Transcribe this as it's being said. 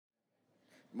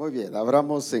Muy bien,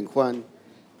 abramos en Juan.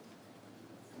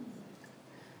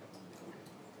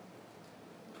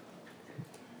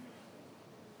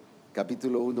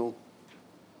 Capítulo 1.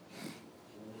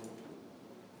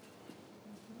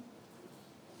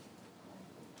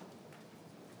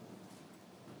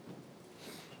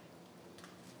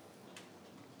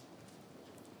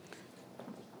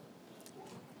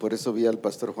 Por eso vi al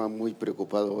pastor Juan muy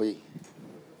preocupado hoy,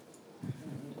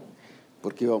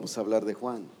 porque íbamos a hablar de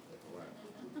Juan.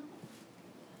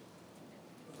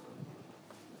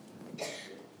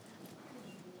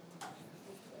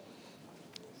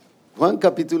 Juan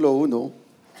capítulo 1,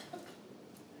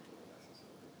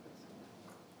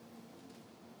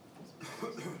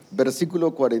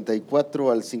 versículo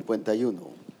 44 al 51.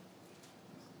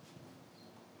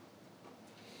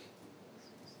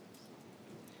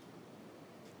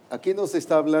 Aquí nos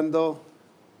está hablando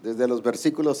desde los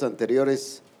versículos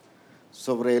anteriores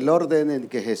sobre el orden en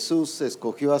que Jesús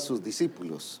escogió a sus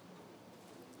discípulos.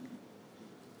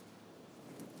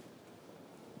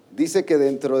 Dice que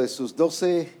dentro de sus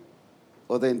 12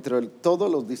 o dentro de todos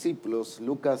los discípulos,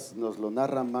 Lucas nos lo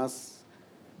narra más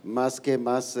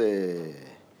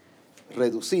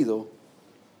reducido.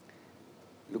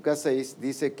 Lucas 6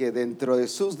 dice que dentro de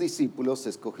sus discípulos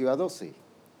escogió a 12.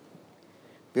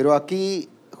 Pero aquí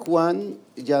Juan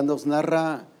ya nos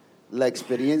narra la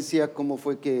experiencia, cómo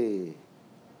fue que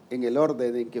en el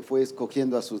orden en que fue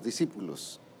escogiendo a sus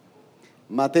discípulos.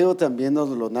 Mateo también nos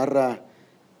lo narra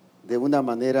de una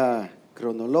manera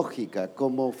cronológica,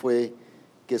 cómo fue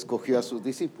que escogió a sus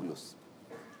discípulos.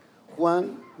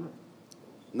 Juan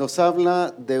nos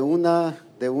habla de una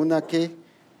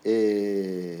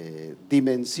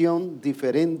dimensión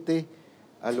diferente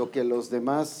a lo que los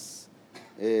demás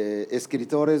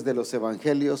escritores de los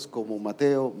evangelios como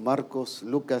Mateo, Marcos,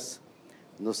 Lucas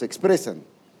nos expresan.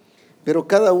 Pero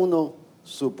cada uno,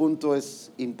 su punto es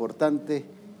importante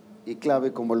y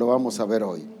clave, como lo vamos a ver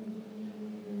hoy.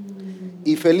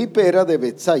 Y Felipe era de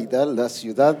Betsaida, la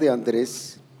ciudad de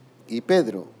Andrés y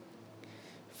Pedro.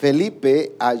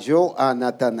 Felipe halló a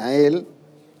Natanael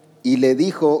y le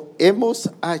dijo: hemos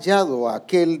hallado a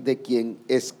aquel de quien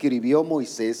escribió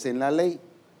Moisés en la ley,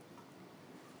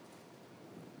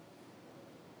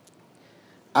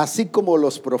 así como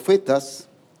los profetas,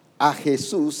 a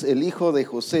Jesús, el hijo de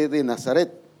José de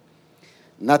Nazaret.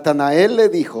 Natanael le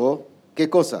dijo: ¿qué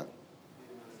cosa?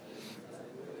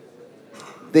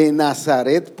 ¿De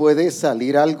Nazaret puede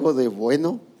salir algo de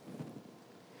bueno?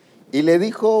 Y le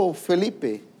dijo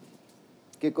Felipe: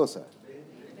 ¿qué cosa?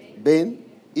 Ven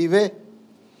y ve.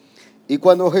 Y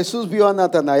cuando Jesús vio a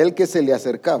Natanael que se le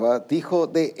acercaba, dijo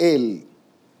de él: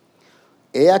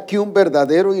 he aquí un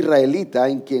verdadero israelita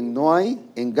en quien no hay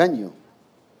engaño.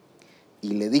 Y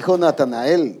le dijo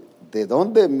Natanael: ¿de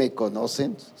dónde me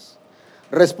conocen?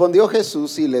 Respondió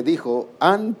Jesús y le dijo: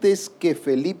 antes que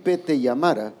Felipe te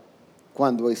llamara,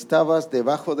 cuando estabas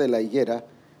debajo de la higuera,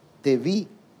 te vi.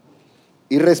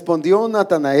 Y respondió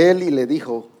Natanael y le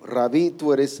dijo: Rabí,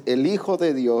 tú eres el Hijo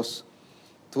de Dios,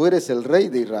 tú eres el Rey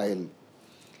de Israel.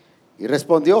 Y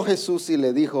respondió Jesús y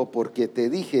le dijo: porque te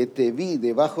dije, te vi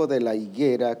debajo de la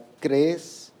higuera,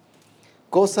 ¿crees?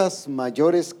 Cosas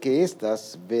mayores que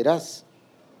estas verás.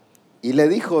 Y le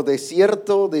dijo: de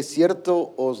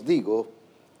cierto os digo,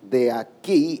 de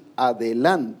aquí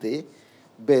adelante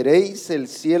veréis el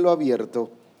cielo abierto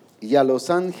y a los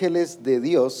ángeles de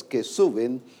Dios que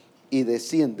suben y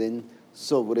descienden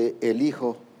sobre el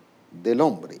Hijo del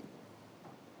Hombre.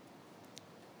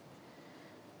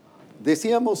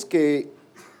 Decíamos que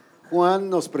Juan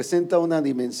nos presenta una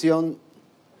dimensión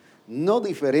no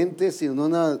diferente, sino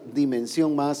una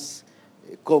dimensión más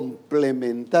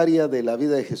complementaria de la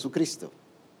vida de Jesucristo.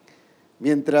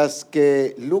 Mientras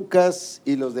que Lucas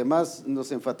y los demás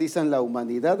nos enfatizan la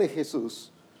humanidad de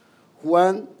Jesús,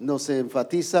 Juan nos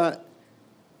enfatiza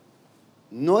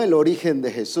no el origen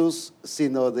de Jesús,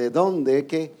 sino de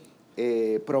dónde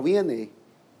proviene.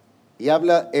 Y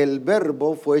habla: el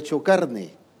verbo fue hecho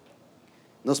carne.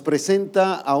 Nos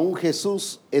presenta a un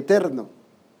Jesús eterno,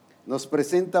 nos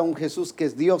presenta a un Jesús que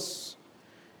es Dios,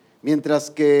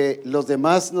 mientras que los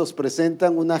demás nos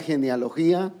presentan una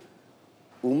genealogía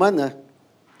humana.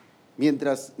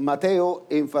 Mientras Mateo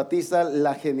enfatiza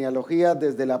la genealogía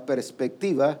desde la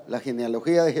perspectiva, la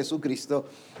genealogía de Jesucristo,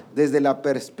 desde la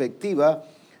perspectiva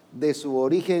de su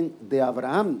origen de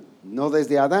Abraham, no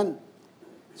desde Adán,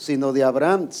 sino de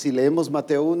Abraham. Si leemos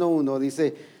Mateo 1:1,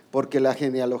 dice: porque la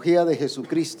genealogía de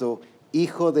Jesucristo,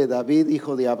 hijo de David,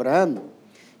 hijo de Abraham.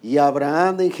 Y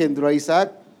Abraham engendró a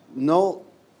Isaac, no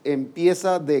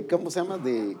empieza de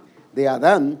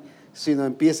Adán, sino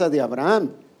empieza de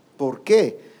Abraham. ¿Por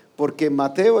qué? porque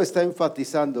Mateo está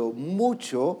enfatizando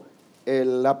mucho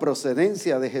la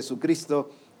procedencia de Jesucristo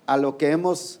a lo que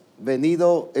hemos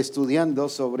venido estudiando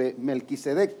sobre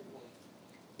Melquisedec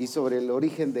y sobre el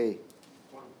origen de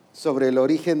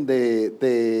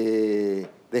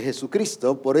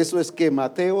Jesucristo. Por eso es que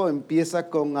Mateo empieza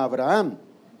con Abraham,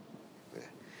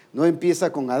 no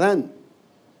empieza con Adán.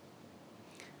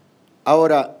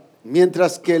 Ahora,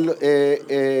 mientras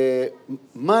que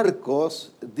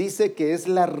Marcos dice que es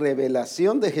la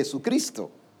revelación de Jesucristo.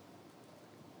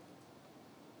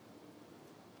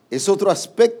 Es otro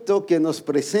aspecto que nos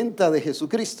presenta de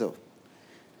Jesucristo.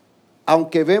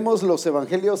 Aunque vemos los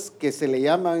evangelios que se le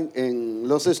llaman en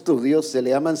los estudios, se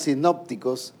le llaman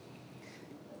sinópticos,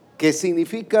 que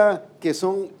significa que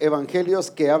son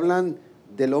evangelios que hablan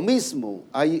de lo mismo.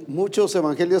 Hay muchos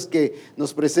evangelios que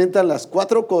nos presentan las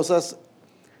cuatro cosas,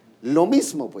 lo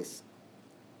mismo pues.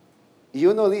 Y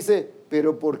uno dice,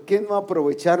 pero ¿por qué no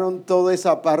aprovecharon toda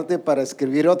esa parte para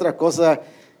escribir otra cosa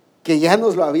que ya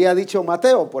nos lo había dicho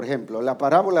Mateo? Por ejemplo, la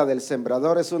parábola del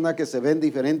sembrador es una que se ve en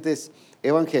diferentes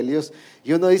evangelios,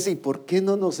 y uno dice, ¿y por qué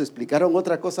no nos explicaron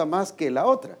otra cosa más que la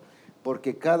otra?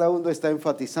 Porque cada uno está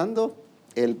enfatizando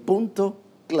el punto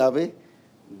clave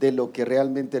de lo que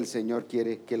realmente el Señor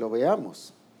quiere que lo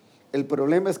veamos. El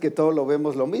problema es que todos lo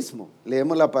vemos lo mismo.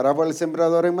 Leemos la parábola del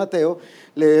sembrador en Mateo,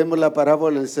 leemos la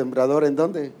parábola del sembrador en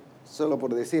 ¿dónde? Solo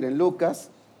por decir, en Lucas,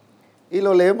 y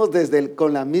lo leemos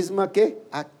con la misma ¿qué?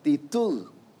 Actitud,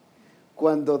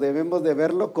 cuando debemos de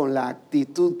verlo con la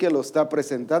actitud que lo está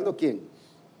presentando. ¿Quién?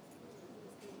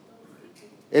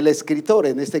 El escritor,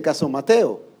 en este caso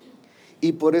Mateo.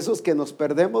 Y por eso es que nos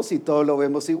perdemos y todo lo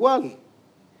vemos igual.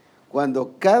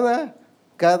 Cuando cada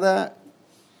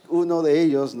uno de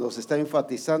ellos nos está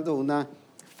enfatizando una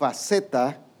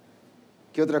faceta.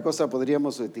 ¿Qué otra cosa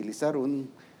podríamos utilizar? Un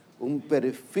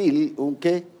perfil, ¿un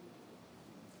qué?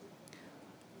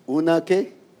 ¿Una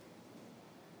qué?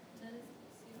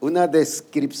 Una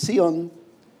descripción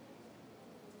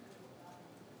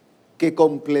que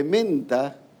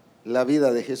complementa la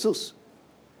vida de Jesús.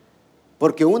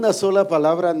 Porque una sola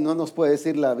palabra no nos puede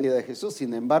decir la vida de Jesús.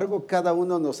 Sin embargo, cada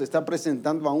uno nos está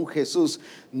presentando a un Jesús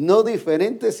no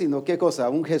diferente, sino ¿qué cosa?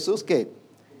 Un Jesús que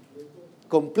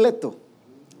completo.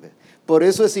 Por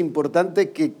eso es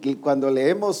importante que cuando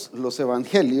leemos los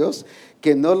evangelios,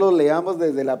 que no lo leamos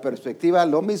desde la perspectiva,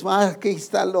 lo mismo, aquí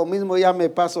está lo mismo, ya me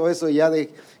pasó eso, ya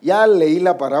leí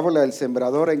la parábola del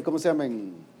sembrador en, ¿cómo se llama?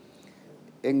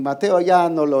 En Mateo, ya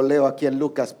no lo leo aquí en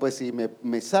Lucas, pues, y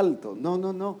me salto.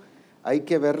 No. Hay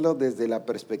que verlo desde la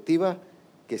perspectiva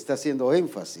que está haciendo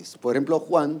énfasis. Por ejemplo,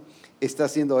 Juan está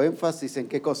haciendo énfasis en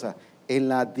 ¿qué cosa? En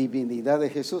la divinidad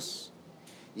de Jesús.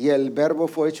 Y el verbo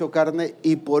fue hecho carne,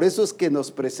 y por eso es que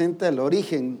nos presenta el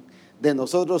origen de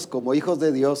nosotros como hijos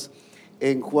de Dios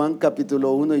en Juan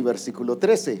capítulo 1 y versículo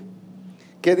 13.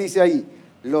 ¿Qué dice ahí?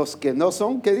 Los que no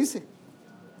son, ¿qué dice?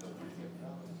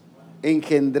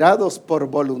 Engendrados por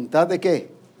voluntad de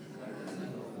 ¿qué?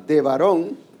 De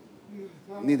varón,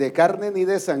 ni de carne ni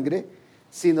de sangre,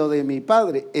 sino de mi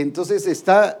Padre. Entonces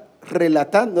está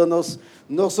relatándonos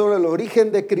no solo el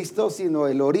origen de Cristo, sino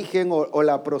el origen o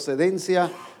la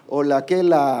procedencia o la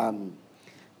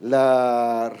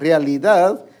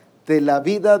realidad de la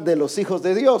vida de los hijos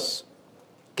de Dios,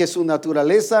 que su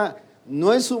naturaleza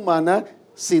no es humana,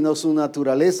 sino su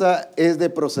naturaleza es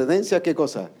de procedencia, ¿qué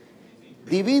cosa?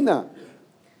 Divina.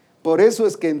 Por eso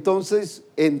es que entonces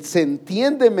se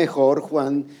entiende mejor,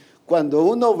 Juan, cuando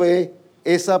uno ve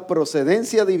esa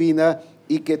procedencia divina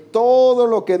y que todo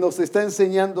lo que nos está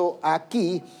enseñando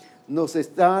aquí nos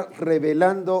está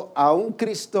revelando a un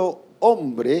Cristo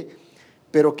hombre,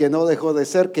 pero que no dejó de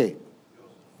ser ¿qué?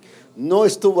 No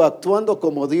estuvo actuando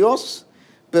como Dios,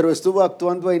 pero estuvo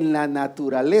actuando en la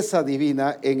naturaleza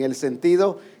divina, en el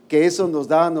sentido que eso nos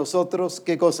da a nosotros,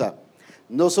 ¿qué cosa?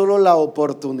 No solo la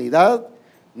oportunidad,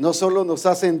 no solo nos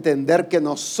hace entender que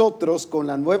nosotros con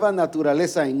la nueva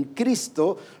naturaleza en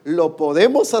Cristo lo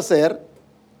podemos hacer.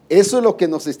 Eso es lo que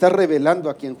nos está revelando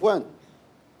aquí en Juan.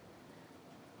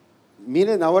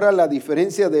 Miren ahora la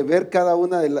diferencia de ver cada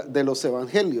una de los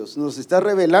evangelios. Nos está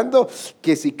revelando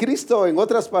que si Cristo, en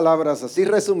otras palabras, así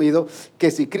resumido,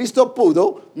 que si Cristo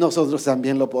pudo, nosotros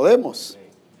también lo podemos.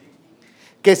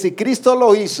 Que si Cristo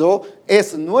lo hizo,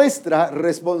 es nuestra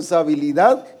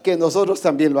responsabilidad que nosotros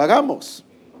también lo hagamos.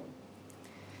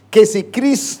 Que si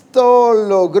Cristo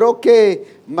logró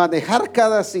manejar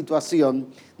cada situación,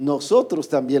 nosotros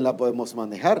también la podemos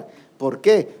manejar. ¿Por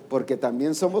qué? Porque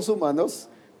también somos humanos,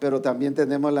 pero también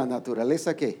tenemos la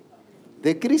naturaleza ¿qué?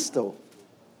 De Cristo.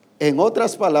 En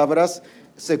otras palabras,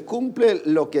 se cumple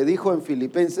lo que dijo en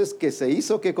Filipenses, que se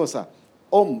hizo ¿qué cosa?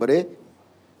 Hombre,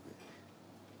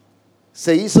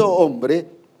 se hizo hombre,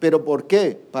 pero ¿por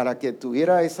qué? Para que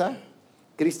tuviera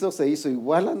Cristo se hizo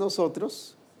igual a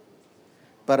nosotros,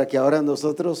 para que ahora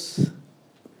nosotros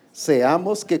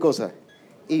seamos, ¿qué cosa?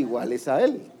 Iguales a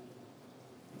Él.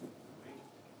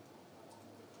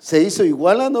 Se hizo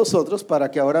igual a nosotros para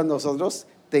que ahora nosotros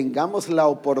tengamos la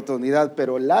oportunidad,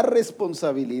 pero la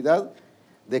responsabilidad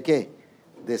 ¿de qué?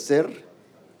 De ser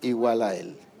igual a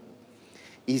Él.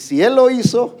 Y si Él lo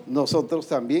hizo, nosotros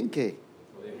también, ¿qué?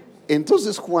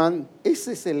 Entonces Juan,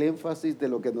 ese es el énfasis de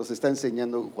lo que nos está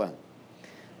enseñando en Juan.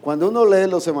 Cuando uno lee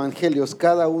los evangelios,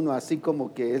 cada uno así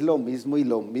como que es lo mismo y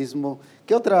lo mismo.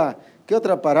 ¿Qué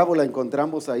otra parábola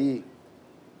encontramos ahí?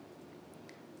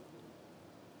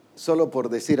 Solo por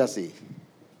decir así.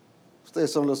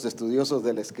 Ustedes son los estudiosos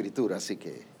de la Escritura, así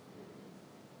que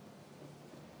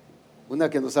una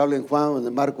que nos habla en Juan,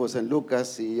 en Marcos, en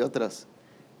Lucas y otras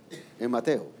en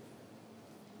Mateo.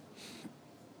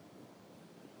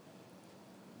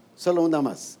 Solo una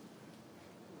más.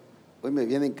 Hoy me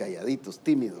vienen calladitos,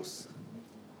 tímidos.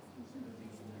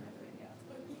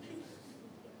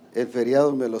 El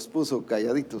feriado me los puso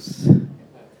calladitos.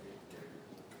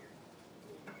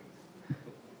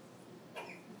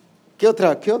 ¿Qué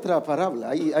otra parábola?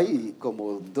 Hay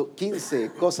como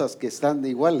 15 cosas que están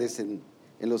iguales en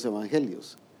los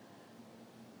evangelios.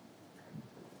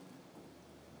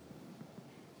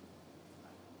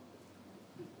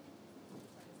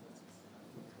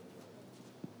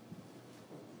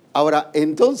 Ahora,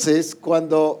 entonces,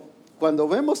 cuando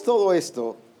vemos todo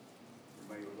esto,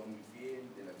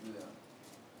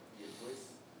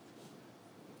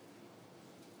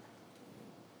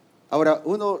 ahora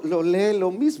uno lo lee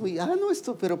lo mismo y,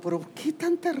 pero ¿qué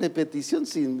tanta repetición?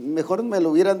 Si mejor me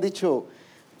lo hubieran dicho,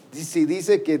 si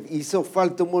dice que hizo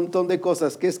falta un montón de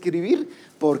cosas que escribir,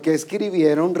 ¿por qué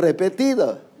escribieron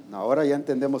repetido? Ahora ya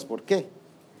entendemos por qué.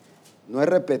 No es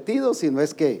repetido, sino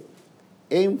es que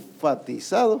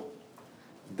enfatizado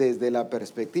desde la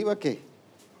perspectiva que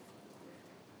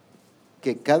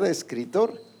cada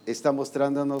escritor está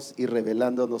mostrándonos y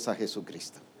revelándonos a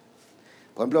Jesucristo.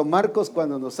 Por ejemplo, Marcos,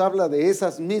 cuando nos habla de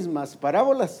esas mismas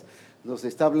parábolas, nos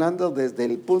está hablando desde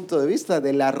el punto de vista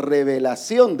de la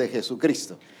revelación de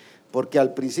Jesucristo, porque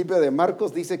al principio de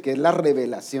Marcos dice que es la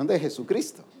revelación de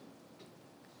Jesucristo.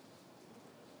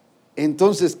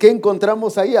 Entonces, ¿qué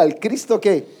encontramos ahí? Al Cristo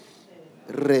que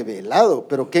revelado,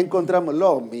 pero ¿qué encontramos?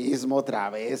 Lo mismo otra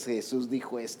vez, Jesús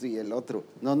dijo esto y el otro.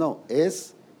 No,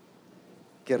 es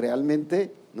que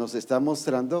realmente nos está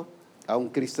mostrando a un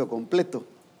Cristo completo.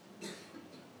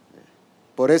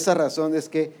 Por esa razón es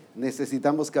que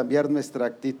necesitamos cambiar nuestra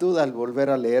actitud al volver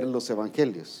a leer los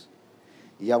evangelios.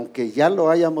 Y aunque ya lo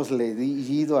hayamos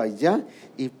leído allá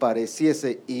y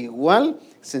pareciese igual,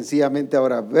 sencillamente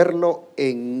ahora verlo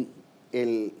en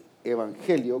el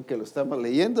evangelio que lo estamos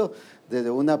leyendo desde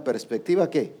una perspectiva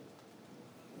 ¿qué?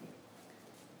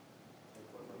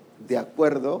 De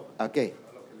acuerdo a ¿qué?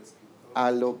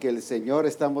 A lo que el Señor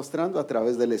está mostrando a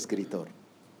través del escritor.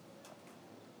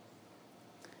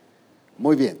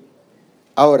 Muy bien.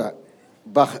 Ahora,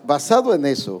 basado en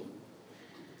eso,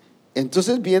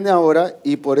 entonces viene ahora,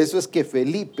 y por eso es que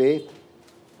Felipe,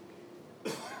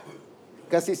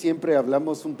 casi siempre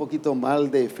hablamos un poquito mal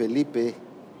de Felipe,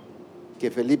 que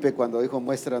Felipe cuando dijo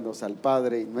muéstranos al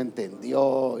Padre y no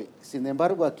entendió. Sin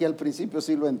embargo, aquí al principio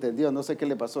sí lo entendió, no sé qué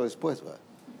le pasó después.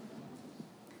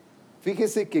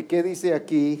 Fíjese que qué dice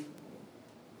aquí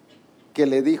que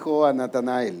le dijo a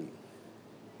Natanael,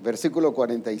 versículo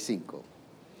 45.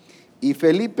 Y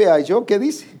Felipe halló, ¿qué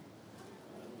dice?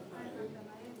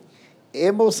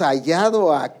 Hemos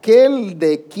hallado a aquel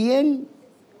de quien,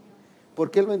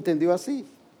 ¿por qué lo entendió así?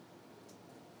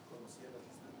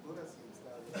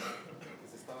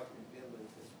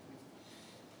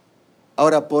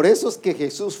 Ahora, por eso es que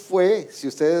Jesús fue, si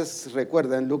ustedes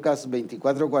recuerdan, Lucas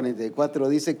 24:44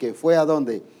 dice que fue ¿a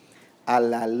dónde? A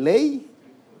la ley,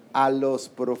 a los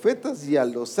profetas y a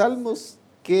los salmos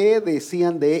que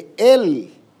decían de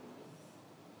él.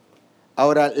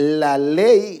 Ahora, la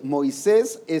ley,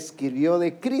 Moisés escribió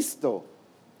de Cristo.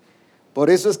 Por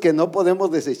eso es que no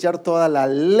podemos desechar toda la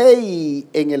ley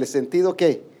en el sentido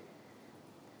que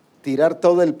tirar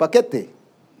todo el paquete,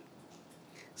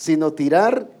 sino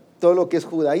tirar todo lo que es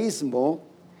judaísmo,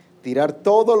 tirar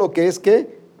todo lo que es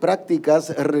 ¿qué? Prácticas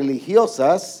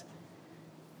religiosas,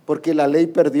 porque la ley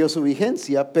perdió su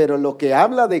vigencia, pero lo que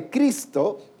habla de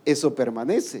Cristo, eso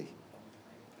permanece,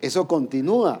 eso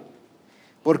continúa,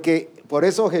 porque por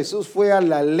eso Jesús fue a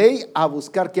la ley a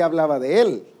buscar qué hablaba de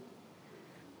él,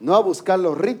 no a buscar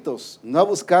los ritos, no a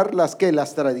buscar las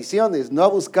tradiciones, no a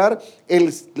buscar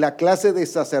la clase de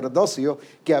sacerdocio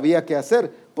que había que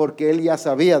hacer, porque él ya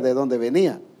sabía de dónde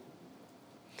venía.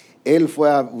 Él fue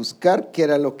a buscar qué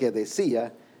era lo que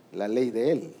decía la ley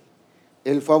de él.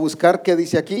 Él fue a buscar, ¿qué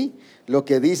dice aquí? Lo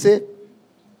que dice,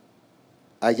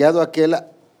 hallado aquel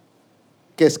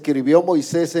que escribió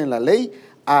Moisés en la ley,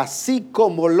 así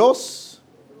como los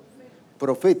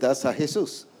profetas a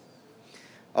Jesús.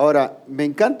 Ahora, me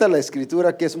encanta la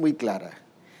escritura que es muy clara.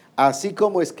 Así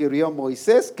como escribió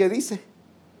Moisés, ¿qué dice?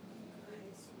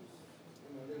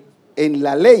 En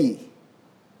la ley.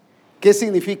 ¿Qué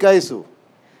significa eso?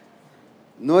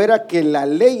 No era que la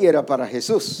ley era para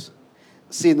Jesús,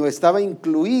 sino estaba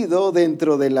incluido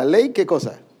dentro de la ley, ¿qué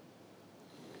cosa?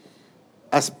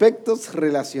 Aspectos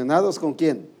relacionados con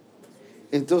quién.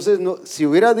 Entonces, si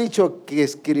hubiera dicho que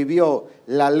escribió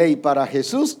la ley para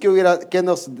Jesús, ¿qué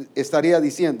nos estaría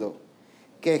diciendo?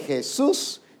 Que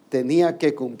Jesús tenía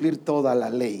que cumplir toda la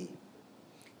ley.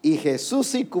 Y Jesús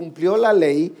sí cumplió la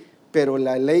ley, pero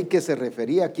la ley que se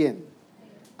refería a quién?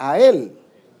 A él,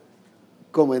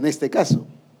 como en este caso.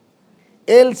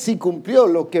 Él sí cumplió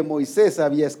lo que Moisés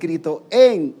había escrito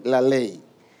en la ley.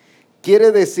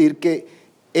 Quiere decir que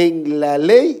en la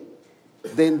ley,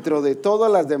 dentro de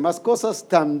todas las demás cosas,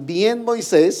 también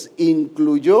Moisés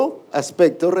incluyó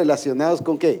aspectos relacionados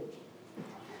con ¿qué?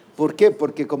 ¿Por qué?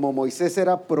 Porque como Moisés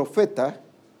era profeta,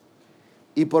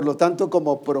 y por lo tanto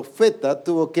como profeta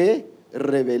tuvo que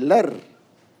revelar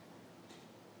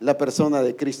la persona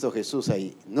de Cristo Jesús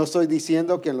ahí. No estoy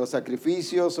diciendo que en los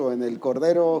sacrificios o en el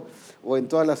cordero o en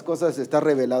todas las cosas está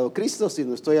revelado Cristo,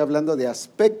 sino estoy hablando de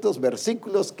aspectos,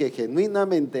 versículos que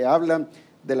genuinamente hablan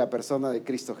de la persona de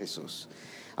Cristo Jesús.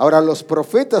 Ahora los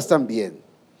profetas también.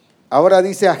 Ahora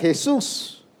dice a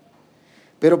Jesús.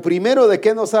 Pero primero, ¿de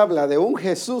qué nos habla? De un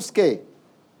Jesús ¿qué?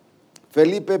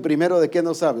 Felipe, primero, ¿de qué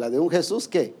nos habla? De un Jesús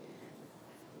 ¿qué?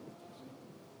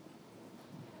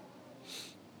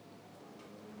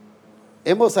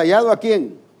 ¿Hemos hallado a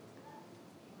quién?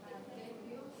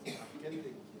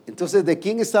 Entonces, ¿de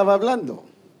quién estaba hablando?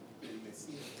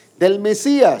 Del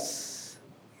Mesías.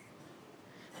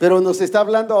 Pero nos está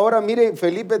hablando ahora, mire,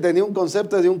 Felipe tenía un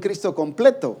concepto de un Cristo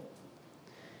completo.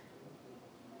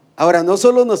 Ahora, no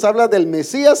solo nos habla del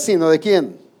Mesías, sino ¿de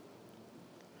quién?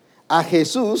 A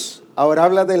Jesús. Ahora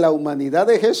habla de la humanidad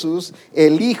de Jesús,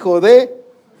 el hijo de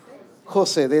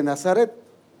José de Nazaret.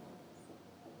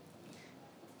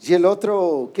 ¿Y el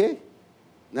otro qué?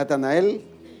 Natanael.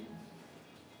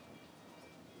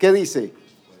 ¿Qué dice?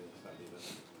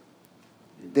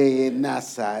 De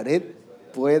Nazaret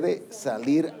puede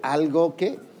salir algo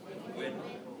 ¿qué?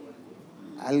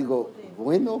 Algo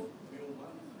bueno.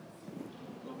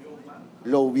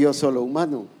 Lo vio solo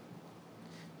humano.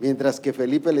 Mientras que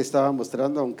Felipe le estaba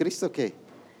mostrando a un Cristo ¿qué?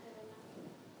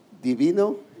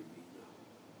 Divino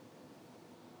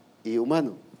y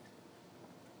humano.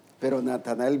 Pero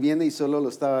Natanael viene y solo lo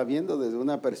estaba viendo desde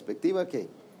una perspectiva ¿qué?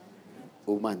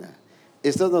 Humana.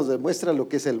 Esto nos demuestra lo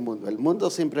que es el mundo. El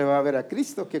mundo siempre va a ver a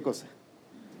Cristo, ¿qué cosa?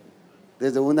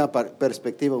 Desde una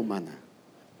perspectiva humana.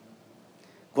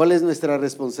 ¿Cuál es nuestra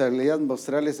responsabilidad?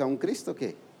 Mostrarles a un Cristo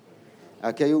 ¿qué?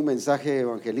 Aquí hay un mensaje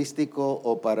evangelístico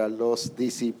o para los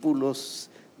discípulos,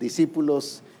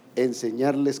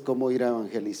 enseñarles cómo ir a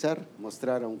evangelizar,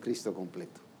 mostrar a un Cristo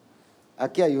completo.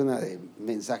 Aquí hay una de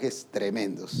mensajes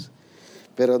tremendos,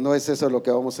 pero no es eso lo que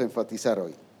vamos a enfatizar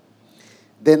hoy.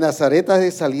 De Nazaret ha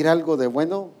de salir algo de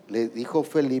bueno, le dijo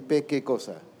Felipe, ¿qué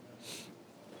cosa?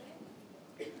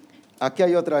 Aquí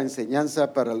hay otra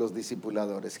enseñanza para los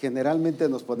discipuladores. Generalmente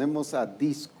nos ponemos a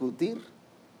discutir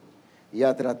y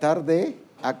a tratar de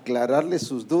aclararles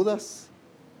sus dudas.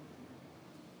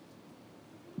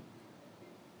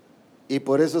 Y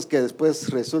por eso es que después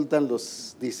resultan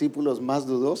los discípulos más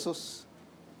dudosos.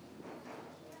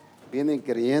 Vienen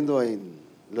creyendo en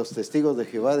los testigos de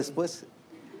Jehová después.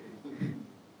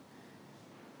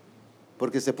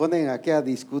 Porque se ponen aquí a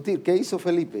discutir. ¿Qué hizo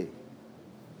Felipe?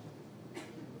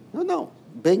 No,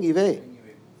 ven y ve.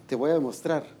 Te voy a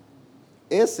demostrar.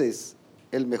 Ese es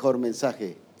el mejor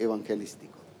mensaje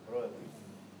evangelístico.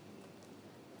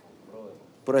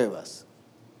 Pruebas.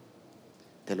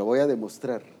 Te lo voy a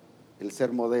demostrar. El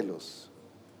ser modelos.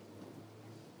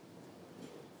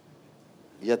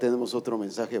 Ya tenemos otro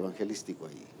mensaje evangelístico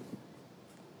ahí.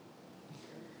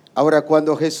 Ahora,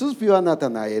 cuando Jesús vio a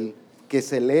Natanael que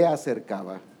se le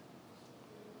acercaba,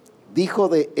 dijo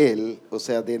de él, o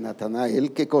sea, de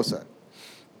Natanael, ¿qué cosa?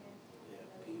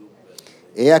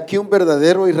 He aquí un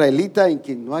verdadero israelita en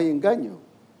quien no hay engaño.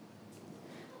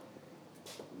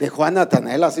 Dejó a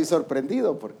Natanael así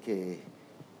sorprendido porque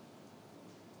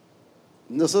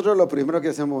nosotros lo primero que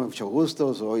hacemos, mucho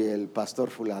gusto, soy el pastor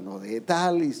fulano de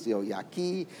tal y estoy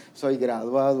aquí, soy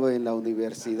graduado en la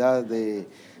Universidad de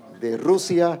de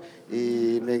Rusia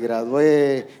y me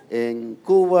gradué en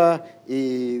Cuba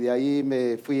y de ahí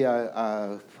me fui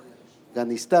a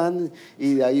Afganistán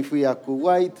y de ahí fui a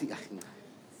Kuwait.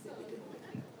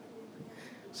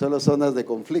 Solo zonas de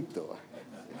conflicto.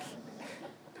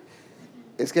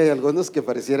 Es que hay algunos que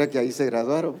pareciera que ahí se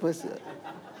graduaron, pues.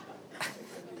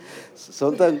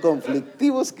 Son tan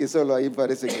conflictivos que solo ahí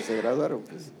parece que se graduaron,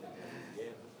 pues.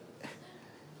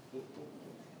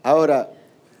 Ahora,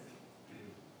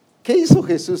 ¿qué hizo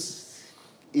Jesús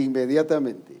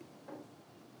inmediatamente?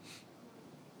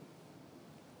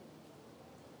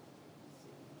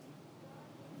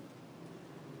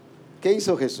 ¿Qué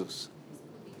hizo Jesús?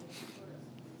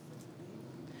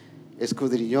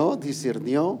 Escudriñó,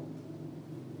 discernió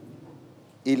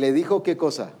y le dijo ¿qué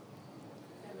cosa?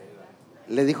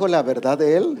 Le dijo la verdad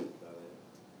de él.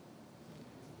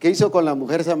 ¿Qué hizo con la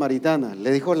mujer samaritana?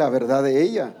 Le dijo la verdad de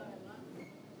ella.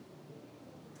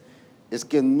 Es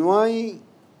que no hay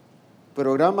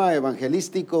programa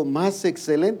evangelístico más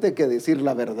excelente que decir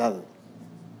la verdad.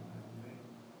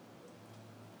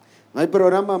 No hay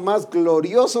programa más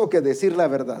glorioso que decir la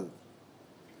verdad.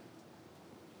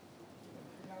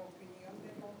 La opinión de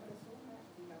la persona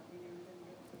y la opinión de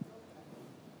Dios es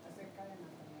otra, acerca de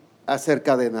Natanael.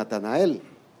 Acerca de Natanael.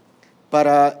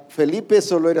 Para Felipe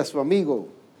solo era su amigo,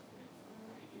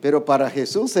 pero para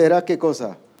Jesús era ¿qué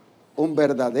cosa? Un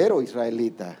verdadero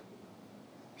israelita.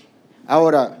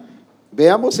 Ahora,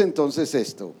 veamos entonces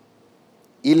esto.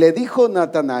 Y le dijo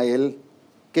Natanael,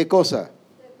 ¿qué cosa?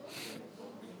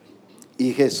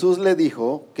 Y Jesús le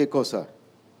dijo, ¿qué cosa?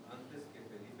 Antes que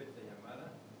Felipe te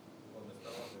llamara, cuando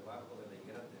estabas debajo de la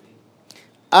higuera te vi.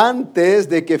 Antes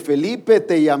de que Felipe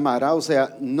te llamara, o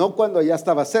sea, no cuando ya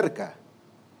estaba cerca,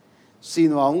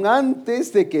 sino aún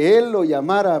antes de que él lo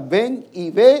llamara, ven y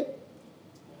ve,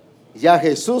 ya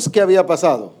Jesús, ¿qué había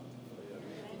pasado?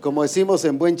 Como decimos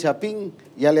en buen chapín,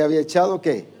 ya le había echado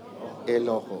 ¿qué? El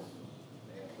ojo.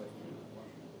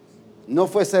 No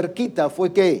fue cerquita,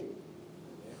 fue ¿qué?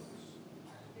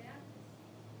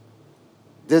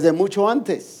 Desde mucho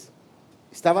antes.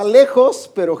 Estaba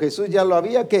lejos, pero Jesús ya lo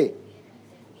había ¿qué?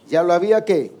 Ya lo había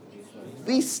 ¿qué?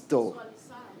 Visto.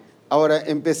 Ahora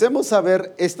empecemos a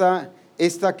ver esta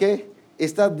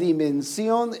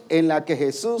dimensión en la que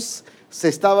Jesús se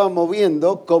estaba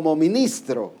moviendo como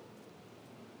ministro.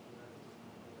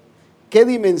 ¿Qué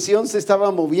dimensión se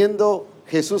estaba moviendo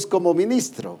Jesús como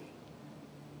ministro?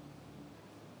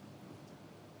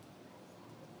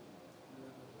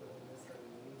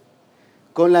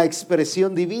 Con la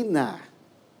expresión divina.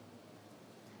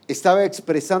 Estaba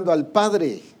expresando al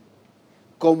Padre.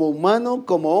 Como humano,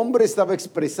 como hombre, estaba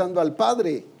expresando al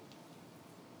Padre.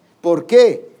 ¿Por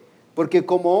qué? Porque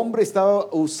como hombre estaba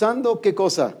usando ¿qué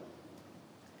cosa?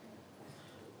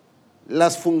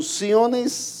 Las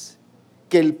funciones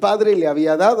que el Padre le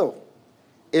había dado.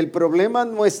 El problema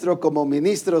nuestro como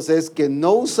ministros es que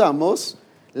no usamos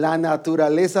la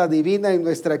naturaleza divina en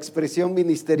nuestra expresión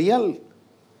ministerial.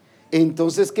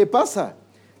 Entonces, ¿qué pasa?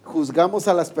 Juzgamos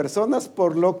a las personas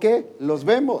por lo que los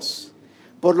vemos,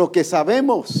 por lo que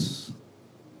sabemos.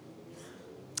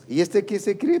 ¿Y qué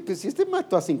se cree? Pues si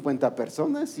mató a 50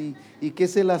 personas y ¿qué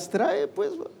se las trae?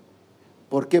 Pues,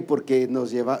 ¿por qué? Porque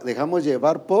nos dejamos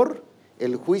llevar por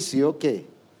el juicio ¿qué?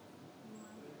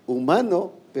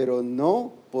 Humano, pero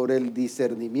no por el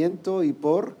discernimiento y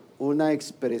por una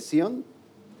expresión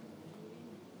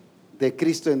de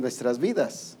Cristo en nuestras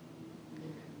vidas.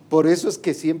 Por eso es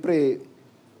que siempre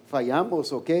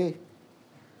fallamos, ¿o qué?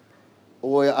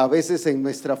 O a veces en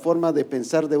nuestra forma de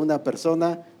pensar de una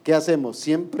persona, ¿qué hacemos?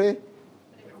 Siempre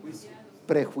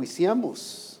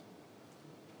prejuiciamos.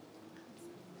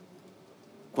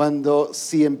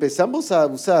 Si empezamos a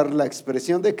usar la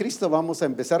expresión de Cristo, vamos a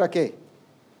empezar ¿a qué?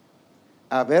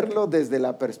 A verlo desde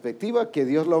la perspectiva que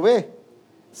Dios lo ve.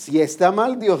 Si está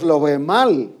mal, Dios lo ve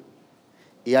mal.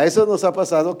 Y a eso nos ha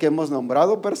pasado que hemos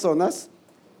nombrado personas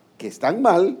que están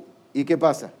mal, ¿y qué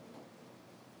pasa?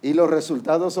 Y los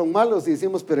resultados son malos y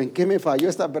decimos, pero ¿en qué me falló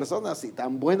esta persona si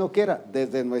tan bueno que era?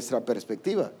 Desde nuestra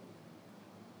perspectiva.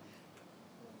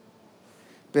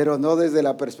 Pero no desde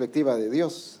la perspectiva de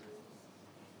Dios.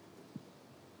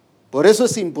 Por eso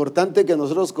es importante que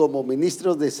nosotros como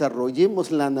ministros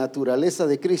desarrollemos la naturaleza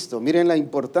de Cristo. Miren la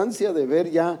importancia de ver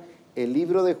ya el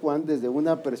libro de Juan desde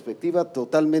una perspectiva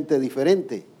totalmente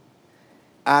diferente.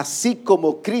 Así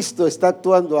como Cristo está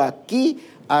actuando aquí,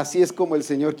 así es como el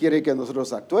Señor quiere que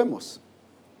nosotros actuemos.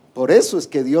 Por eso es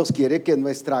que Dios quiere que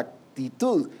nuestra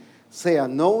actitud sea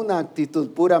no una actitud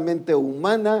puramente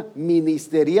humana,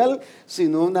 ministerial,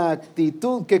 sino una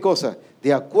actitud, ¿qué cosa?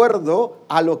 De acuerdo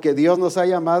a lo que Dios nos ha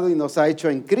llamado y nos ha hecho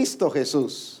en Cristo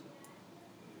Jesús.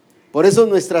 Por eso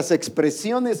nuestras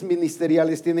expresiones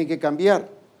ministeriales tienen que cambiar.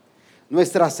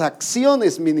 Nuestras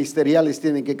acciones ministeriales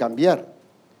tienen que cambiar.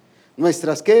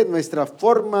 Nuestra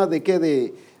forma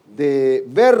de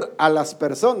ver a las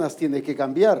personas tiene que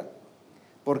cambiar.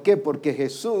 ¿Por qué? Porque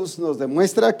Jesús nos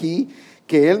demuestra aquí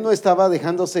que Él no estaba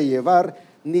dejándose llevar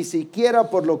ni siquiera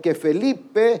por lo que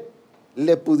Felipe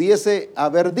le pudiese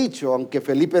haber dicho, aunque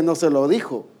Felipe no se lo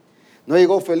dijo. No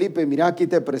llegó Felipe, mira, aquí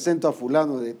te presento a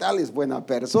fulano de tal, es buena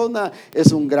persona,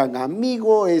 es un gran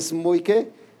amigo, es muy,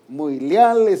 ¿qué? Muy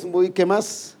leal, es muy, ¿qué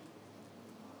más?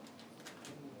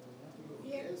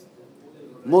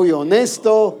 Muy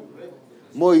honesto,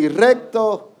 muy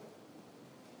recto.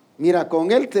 Mira,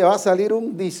 con él te va a salir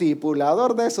un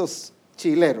discipulador de esos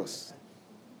chileros.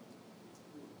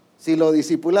 Si lo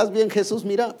discipulas bien, Jesús,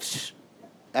 mira,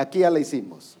 aquí ya la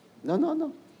hicimos.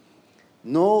 No.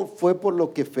 No fue por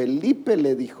lo que Felipe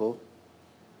le dijo,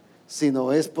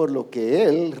 sino es por lo que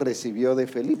él recibió de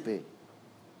Felipe.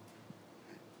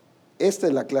 Esta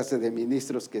es la clase de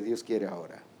ministros que Dios quiere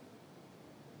ahora.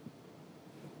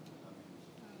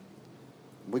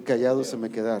 Muy callados se me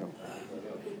quedaron.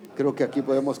 Creo que aquí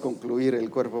podemos concluir el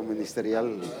cuerpo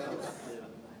ministerial.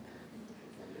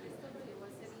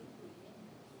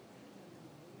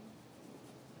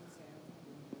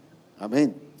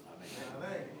 Amén.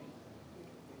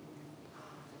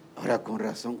 Ahora, con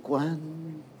razón,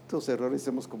 ¿cuántos errores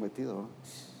hemos cometido?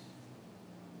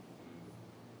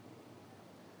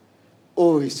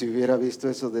 Uy, si hubiera visto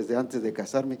eso desde antes de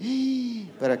casarme,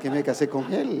 ¿para qué me casé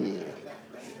con él?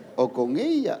 O con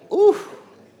ella.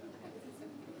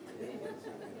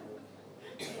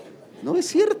 No es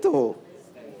cierto.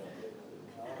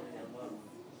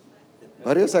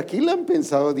 Varios aquí le han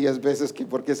pensado 10 veces que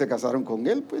por qué se casaron con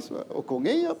él, pues, o con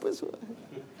ella, pues.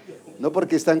 No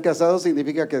porque están casados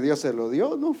significa que Dios se lo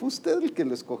dio, no, fue usted el que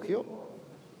lo escogió.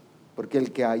 Porque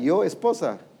el que halló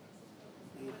esposa.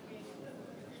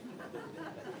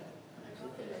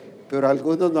 Pero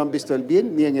algunos no han visto el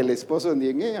bien ni en el esposo ni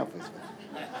en ella, pues.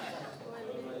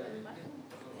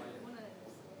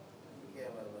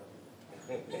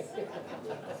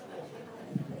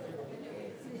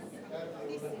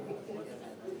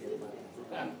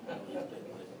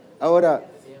 Ahora,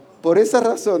 por esa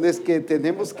razón es que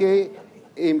tenemos que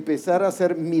empezar a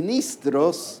ser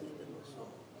ministros,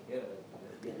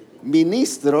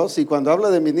 y cuando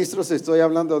hablo de ministros estoy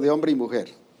hablando de hombre y mujer.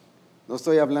 No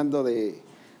estoy hablando de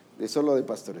solo de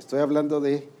pastores, estoy hablando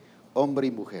de hombre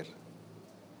y mujer.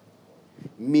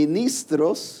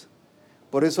 Ministros,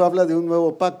 por eso habla de un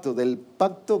nuevo pacto, del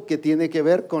pacto que tiene que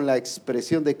ver con la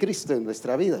expresión de Cristo en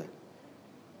nuestra vida.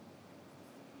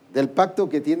 Del pacto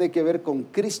que tiene que ver con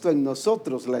Cristo en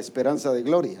nosotros, la esperanza de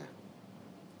gloria.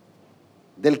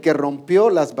 Del que rompió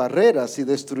las barreras y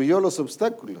destruyó los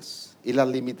obstáculos y las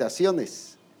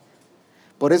limitaciones.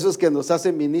 Por eso es que nos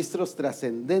hace ministros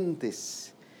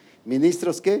trascendentes.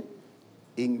 ¿Ministros qué?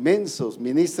 Inmensos.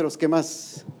 ¿Ministros qué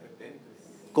más?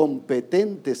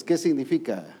 Competentes. ¿Qué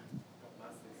significa?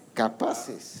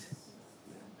 Capaces.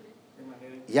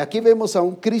 Y aquí vemos a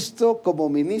un Cristo como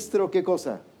ministro, ¿qué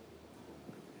cosa?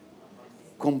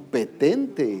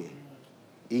 Competente,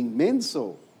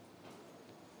 inmenso.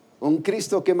 Un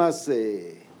Cristo que más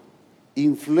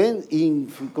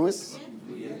 ¿cómo es?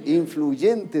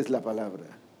 Influyente es la palabra.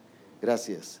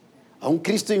 Gracias. A un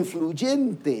Cristo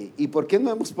influyente. ¿Y por qué no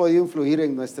hemos podido influir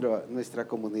en nuestra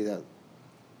comunidad?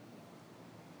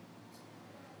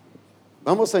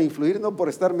 Vamos a influir no por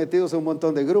estar metidos en un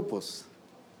montón de grupos.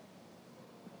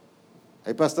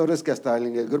 Hay pastores que hasta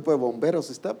en el grupo de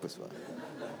bomberos está, pues.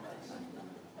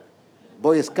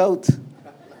 Boy Scout.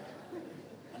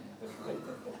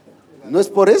 No es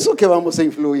por eso que vamos a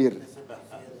influir.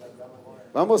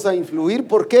 Vamos a influir,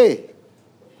 ¿por qué?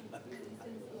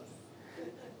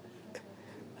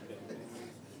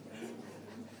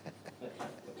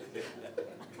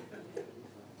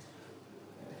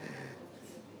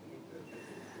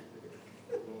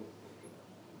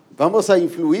 Vamos a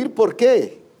influir, ¿por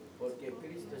qué?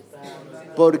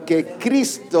 Porque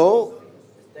Cristo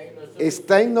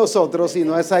está en nosotros y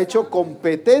nos ha hecho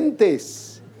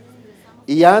competentes.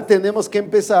 Y ya tenemos que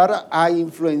empezar a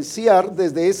influenciar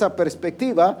desde esa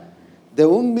perspectiva de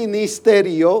un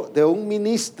ministerio, de un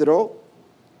ministro.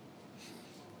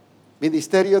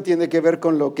 Ministerio tiene que ver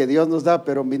con lo que Dios nos da,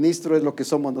 pero ministro es lo que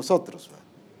somos nosotros.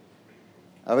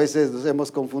 A veces nos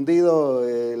hemos confundido,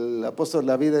 el apóstol de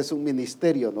la vida es un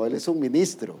ministerio, no, él es un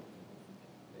ministro.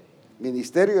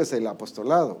 Ministerio es el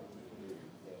apostolado.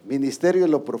 Ministerio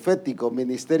es lo profético,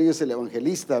 ministerio es el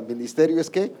evangelista, ministerio es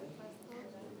 ¿qué?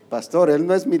 Pastor. Él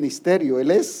no es ministerio,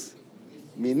 él es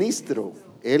ministro.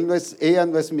 Ella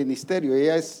no es ministerio,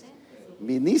 ella es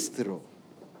ministro.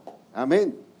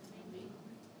 Amén.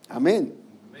 Amén.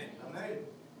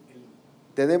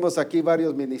 Tenemos aquí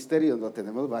varios ministerios, no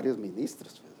tenemos varios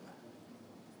ministros, ¿verdad?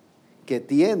 Que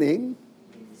tienen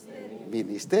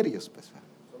ministerios, pues.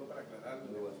 Solo para aclarar,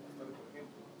 por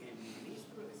ejemplo, el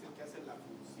ministro es el que hace la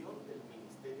función del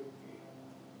ministerio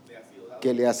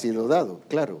que le ha sido dado,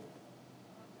 claro.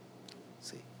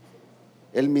 Sí.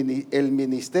 El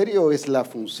ministerio es la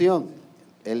función,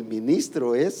 el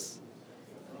ministro es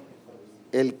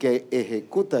el que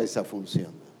ejecuta esa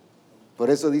función. Por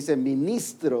eso dice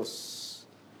ministros,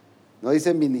 no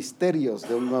dice ministerios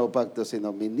de un nuevo pacto,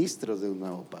 sino ministros de un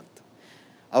nuevo pacto.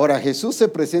 Ahora, Jesús se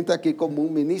presenta aquí como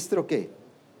un ministro, ¿qué?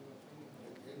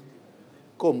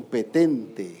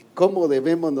 Competente. ¿Cómo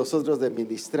debemos nosotros de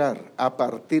ministrar a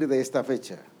partir de esta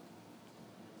fecha?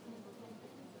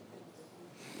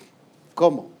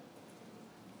 ¿Cómo?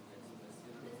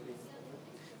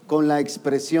 Con la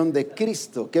expresión de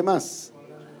Cristo. ¿Qué más?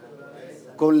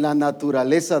 Con la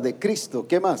naturaleza de Cristo.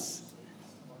 ¿Qué más?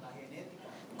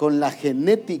 Con la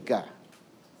genética.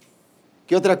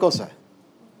 ¿Qué otra cosa?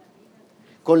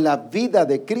 Con la vida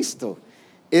de Cristo.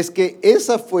 Es que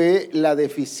esa fue la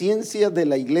deficiencia de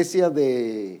la iglesia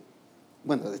de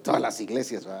todas las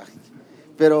iglesias, ¿verdad?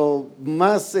 Pero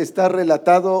más está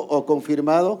relatado o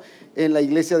confirmado en la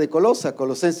iglesia de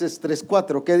Colosenses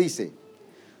 3:4. ¿Qué dice?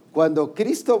 Cuando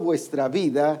Cristo vuestra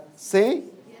vida se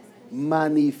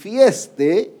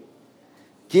manifieste,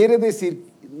 quiere decir,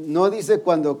 no dice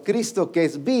cuando Cristo, que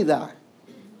es vida,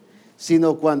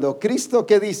 sino cuando Cristo,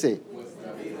 ¿qué dice?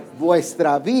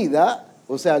 Vuestra vida,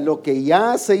 o sea, lo que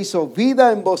ya se hizo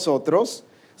vida en vosotros,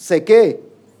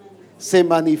 se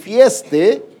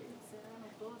manifieste.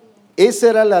 Esa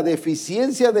era la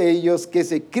deficiencia de ellos, que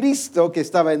ese Cristo que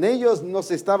estaba en ellos no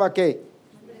se estaba ¿qué?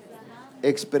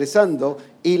 Expresando.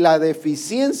 Y la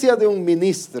deficiencia de un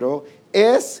ministro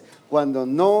es cuando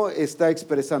no está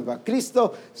expresando a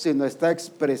Cristo, sino está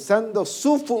expresando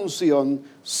su función,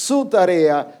 su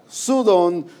tarea, su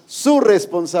don, su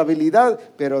responsabilidad,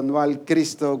 pero no al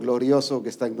Cristo glorioso que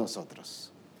está en nosotros.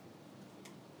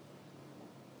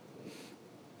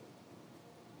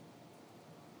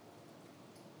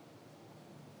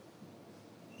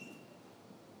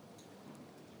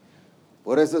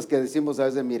 Por eso es que decimos a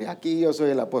veces, mire, aquí yo soy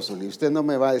el apóstol y usted no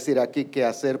me va a decir aquí qué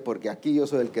hacer, porque aquí yo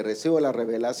soy el que recibo la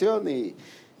revelación y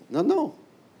no.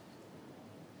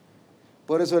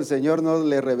 Por eso el Señor no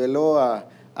le reveló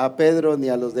a Pedro ni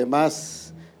a los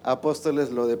demás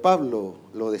apóstoles lo de Pablo,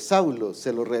 lo de Saulo,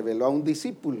 se lo reveló a un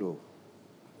discípulo.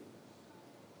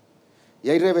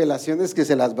 Y hay revelaciones que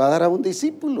se las va a dar a un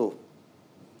discípulo.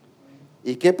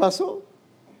 ¿Y qué pasó?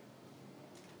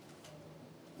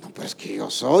 No, pero es que yo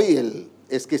soy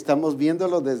es que estamos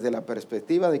viéndolo desde la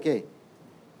perspectiva de ¿qué?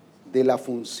 De la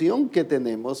función que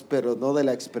tenemos, pero no de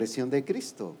la expresión de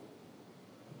Cristo.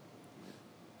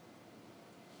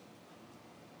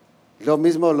 Lo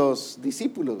mismo los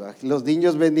discípulos, ¿verdad? Los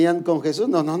niños venían con Jesús,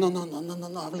 no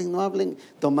hablen,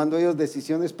 tomando ellos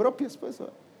decisiones propias, pues.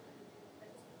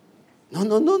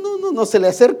 No se le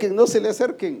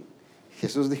acerquen.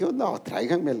 Jesús dijo, no,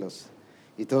 tráiganmelos.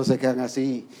 Y todos se quedan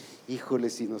así,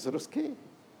 híjoles, ¿y nosotros qué?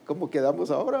 ¿Cómo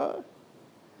quedamos ahora?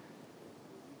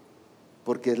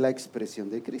 Porque es la expresión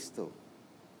de Cristo.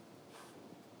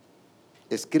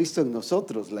 Es Cristo en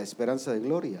nosotros, la esperanza de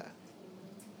gloria.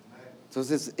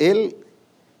 Entonces, Él,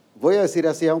 voy a decir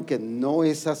así, aunque no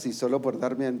es así, solo por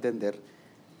darme a entender,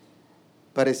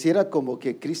 pareciera como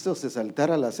que Cristo se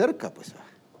saltara a la cerca, pues.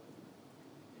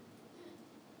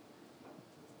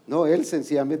 No, Él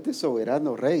sencillamente es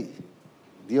soberano, Rey,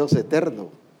 Dios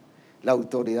eterno, la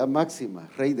autoridad máxima,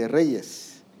 Rey de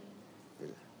reyes.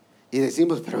 Y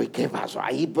decimos, pero ¿y qué pasó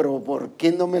ahí? ¿Pero por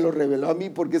qué no me lo reveló a mí?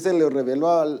 ¿Por qué se lo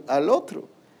reveló al otro?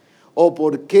 ¿O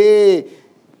por qué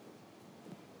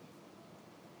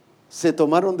se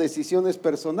tomaron decisiones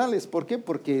personales? ¿Por qué?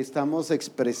 Porque estamos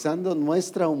expresando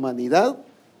nuestra humanidad,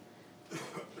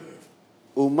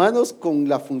 humanos con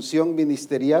la función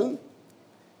ministerial,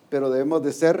 pero debemos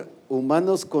de ser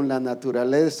humanos con la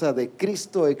naturaleza de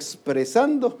Cristo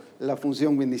expresando la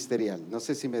función ministerial. No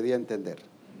sé si me di a entender,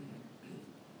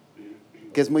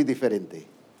 que es muy diferente.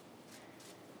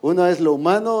 Uno es lo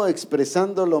humano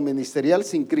expresando lo ministerial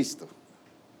sin Cristo,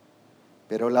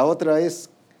 pero la otra es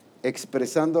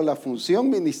expresando la función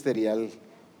ministerial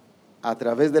a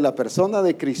través de la persona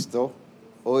de Cristo,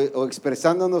 o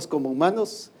expresándonos como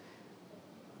humanos,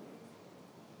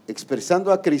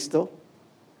 expresando a Cristo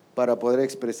para poder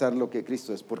expresar lo que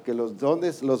Cristo es, porque los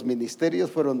dones, los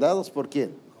ministerios fueron dados ¿por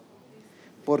quién?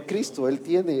 Por Cristo.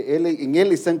 En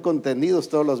Él están contenidos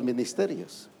todos los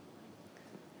ministerios.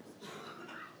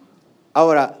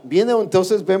 Ahora, viene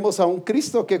entonces, vemos a un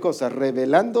Cristo, ¿qué cosa?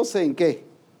 Revelándose en qué?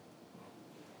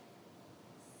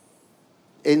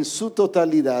 En su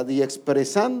totalidad y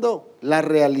expresando la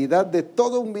realidad de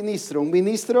todo un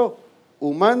ministro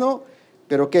humano,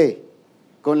 pero ¿qué?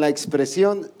 Con la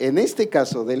expresión, en este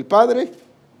caso, del Padre,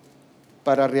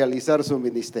 para realizar su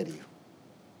ministerio.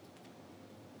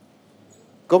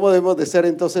 ¿Cómo debemos de ser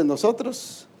entonces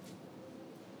nosotros?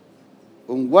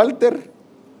 Un Walter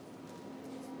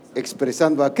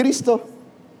expresando a Cristo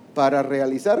para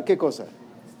realizar ¿qué cosa?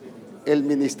 El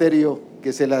ministerio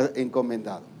que se le ha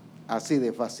encomendado. Así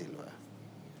de fácil, ¿verdad?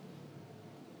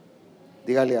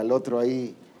 Dígale al otro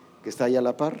ahí que está ahí a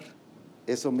la par,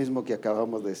 eso mismo que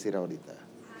acabamos de decir ahorita.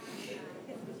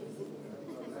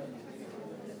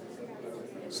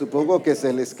 Supongo que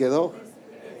se les quedó.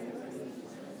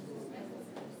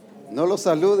 No lo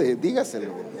salude,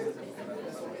 dígaselo.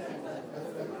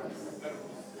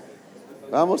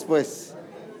 Vamos pues,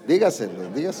 dígaselo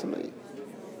ahí.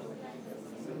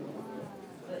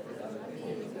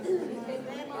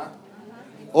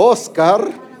 Oscar,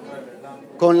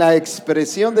 con la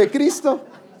expresión de Cristo,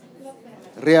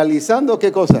 realizando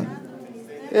 ¿qué cosa?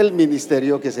 El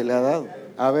ministerio que se le ha dado.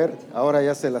 A ver, ahora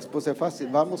ya se las puse fácil.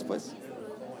 Vamos pues,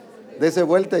 dese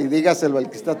vuelta y dígaselo al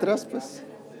que está atrás pues.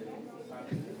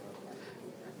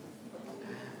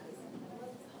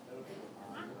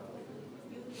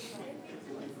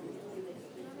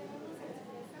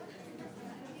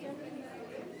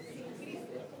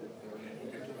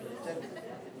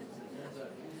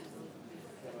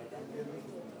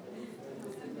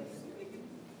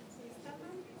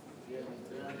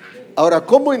 Ahora,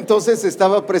 ¿cómo entonces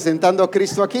estaba presentando a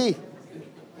Cristo aquí?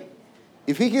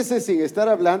 Y fíjese, sin estar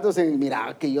hablando,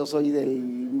 mira que yo soy del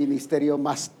ministerio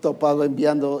más topado,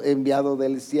 enviado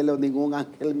del cielo, ningún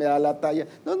ángel me da la talla.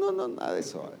 No, nada de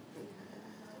eso.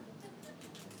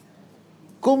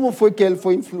 ¿Cómo fue que él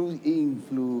fue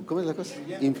 ¿cómo es la cosa?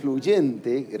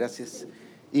 Influyente, gracias.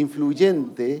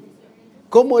 Influyente.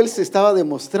 ¿Cómo él se estaba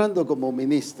demostrando como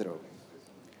ministro?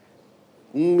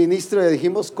 Un ministro, ya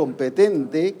dijimos,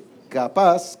 competente,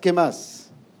 capaz, ¿qué más?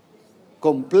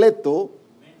 Completo,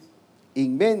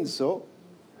 inmenso,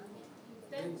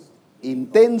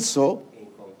 intenso,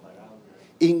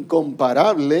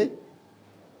 incomparable,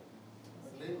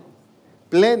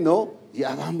 pleno.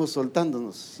 Ya vamos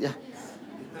soltándonos, ya.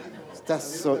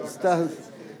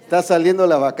 Está saliendo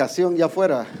la vacación ya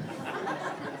afuera.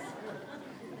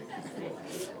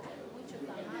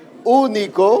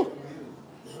 Único,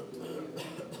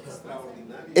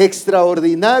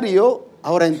 extraordinario.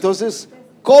 Ahora entonces,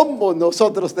 ¿cómo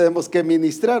nosotros tenemos que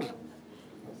ministrar?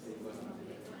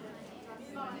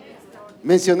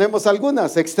 Mencionemos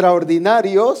algunas: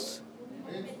 extraordinarios,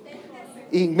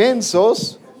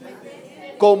 inmensos,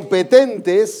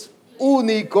 competentes,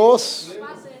 únicos,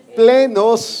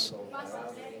 plenos,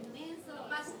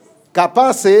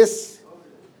 capaces,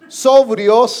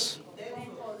 sobrios,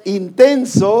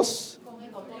 intensos.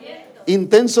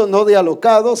 Intenso no de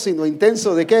alocado, sino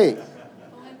intenso ¿de qué?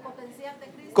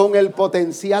 Con el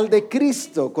potencial de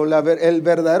Cristo, con el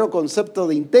verdadero concepto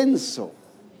de intenso.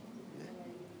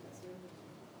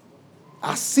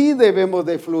 Así debemos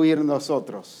de fluir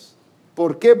nosotros.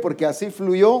 ¿Por qué? Porque así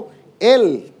fluyó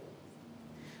Él.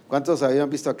 ¿Cuántos habían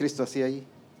visto a Cristo así ahí?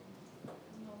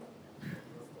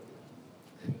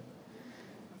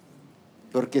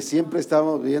 Porque siempre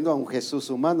estamos viendo a un Jesús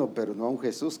humano, pero no a un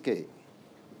Jesús que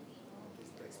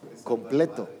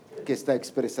completo, que está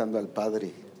expresando al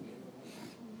Padre.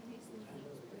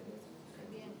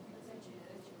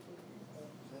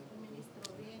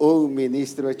 Un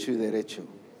ministro hecho y derecho.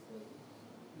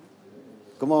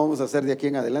 ¿Cómo vamos a hacer de aquí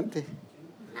en adelante?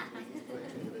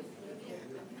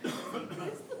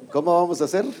 ¿Cómo vamos a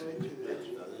hacer?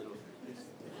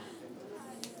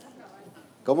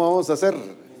 ¿Cómo vamos a hacer?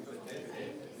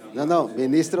 No,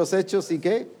 ministros hechos y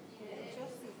 ¿qué?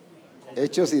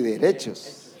 Hechos y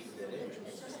derechos.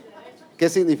 ¿Qué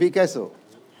significa eso?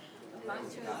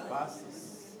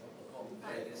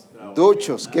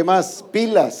 Duchos, ¿qué más?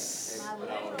 Pilas,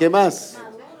 ¿qué más?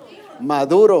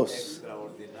 Maduros,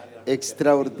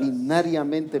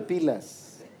 extraordinariamente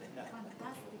pilas,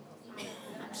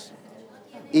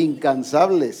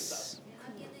 incansables,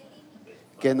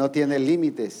 que no tienen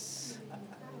límites.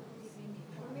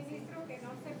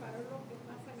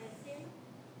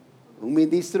 Un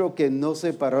ministro que no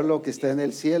separó lo que está en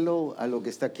el cielo a lo que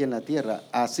está aquí en la tierra.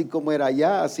 Así como era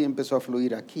allá, así empezó a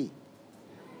fluir aquí.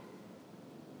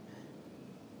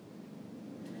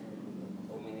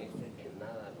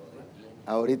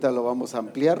 Ahorita lo vamos a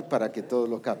ampliar para que todos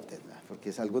lo capten,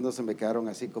 porque algunos se me quedaron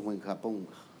así como en Japón,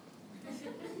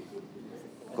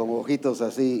 con ojitos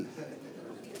así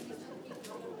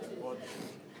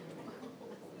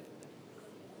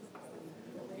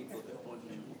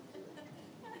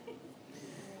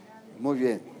Muy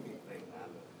bien.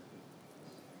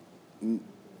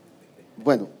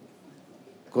 Bueno,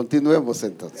 continuemos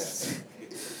entonces.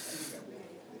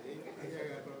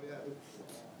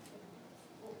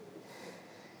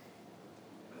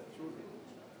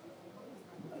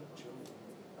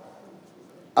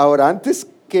 Ahora, antes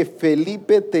que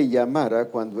Felipe te llamara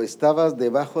cuando estabas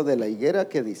debajo de la higuera,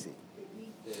 ¿qué dice?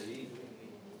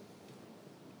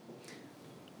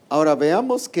 Ahora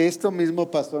veamos que esto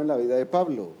mismo pasó en la vida de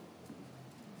Pablo.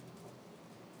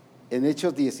 En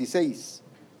Hechos 16,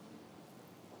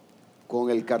 con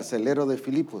el carcelero de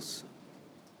Filipos.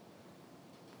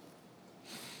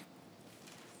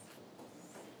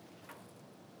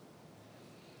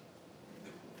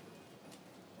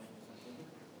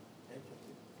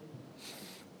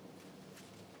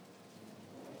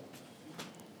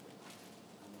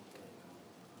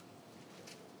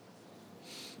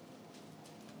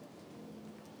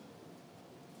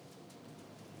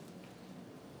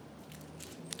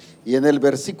 Y en el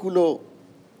versículo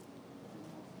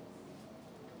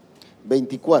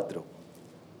 24,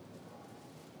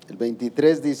 el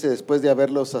 23 dice: después de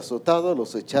haberlos azotado,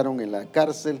 los echaron en la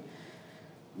cárcel,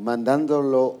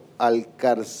 mandándolo al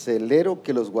carcelero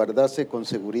que los guardase con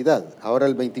seguridad. Ahora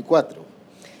el 24,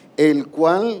 el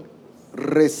cual,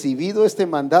 recibido este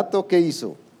mandato, ¿qué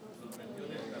hizo?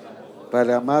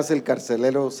 Para más, el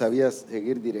carcelero sabía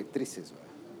seguir directrices.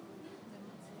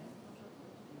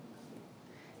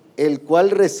 El cual,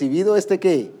 recibido este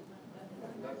 ¿qué?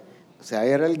 O sea,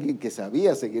 era alguien que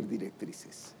sabía seguir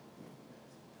directrices.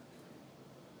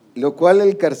 Lo cual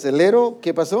el carcelero,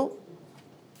 ¿qué pasó?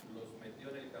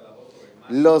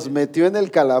 Los metió en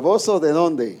el calabozo. ¿De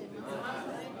dónde?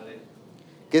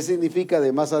 ¿Qué significa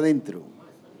de más adentro?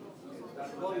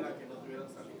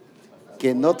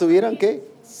 Que no tuvieran ¿qué?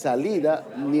 Salida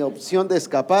ni opción de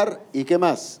escapar. ¿Y qué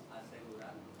más?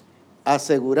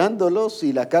 Asegurándolos.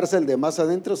 Y la cárcel de más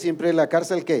adentro siempre es la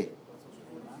cárcel ¿qué?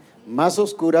 Más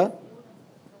oscura,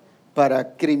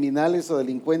 para criminales o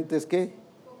delincuentes ¿qué?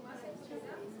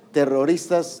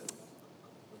 Terroristas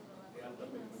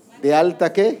de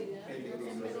alta ¿qué?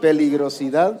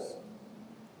 Peligrosidad.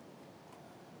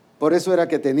 Por eso era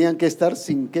que tenían que estar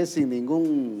sin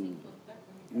ningún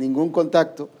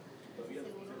contacto.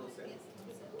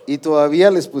 Y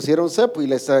todavía les pusieron cepo y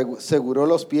les aseguró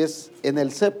los pies en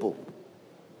el cepo.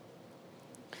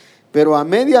 Pero a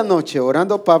medianoche,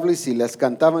 orando Pablo y Silas,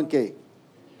 cantaban ¿qué?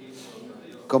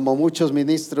 Como muchos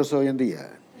ministros hoy en día.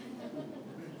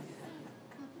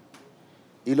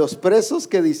 Y los presos,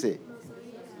 ¿qué dice?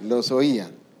 Los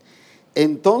oían.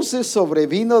 Entonces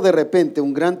sobrevino de repente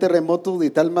un gran terremoto, de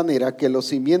tal manera que los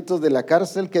cimientos de la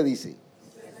cárcel, ¿qué dice?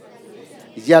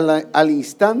 Y al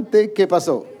instante, ¿qué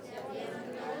pasó?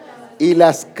 Y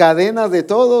las cadenas de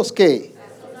todos, ¿qué?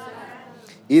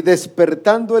 Y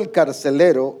despertando el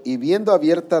carcelero y viendo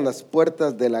abiertas las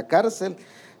puertas de la cárcel,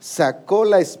 sacó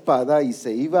la espada y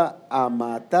se iba a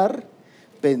matar,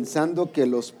 pensando que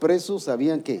los presos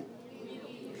sabían ¿qué?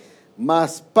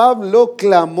 Mas Pablo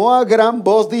clamó a gran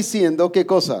voz diciendo, ¿qué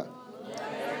cosa?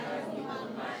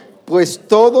 Pues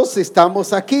todos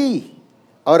estamos aquí.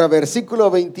 Ahora versículo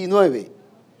 29.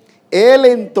 Él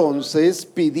entonces,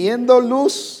 pidiendo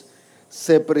luz,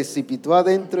 se precipitó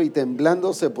adentro y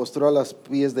temblando se postró a los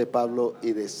pies de Pablo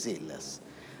y de Silas.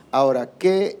 Ahora,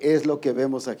 ¿qué es lo que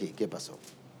vemos aquí? ¿Qué pasó?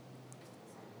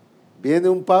 Viene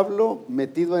un Pablo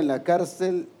metido en la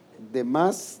cárcel de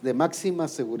máxima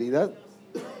seguridad,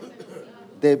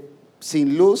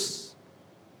 sin luz,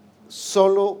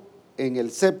 solo en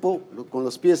el cepo, con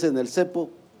los pies en el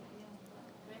cepo.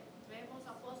 Vemos,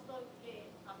 apóstol, que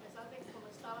a pesar de que como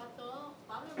estaba todo,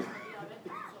 Pablo no podía ver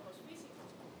con sus ojos físicos,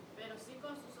 pero sí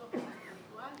con sus ojos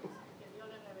espirituales, que Dios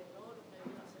le reveló lo que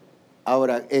iba a hacer.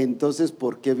 Ahora, entonces,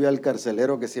 ¿por qué vio al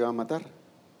carcelero que se iba a matar?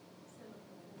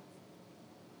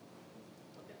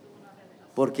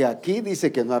 Porque aquí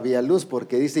dice que no había luz,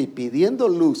 porque dice, y pidiendo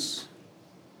luz.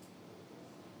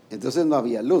 Entonces no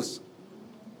había luz.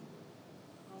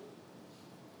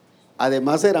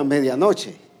 Además era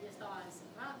medianoche.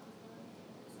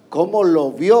 ¿Cómo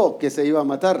lo vio que se iba a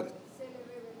matar?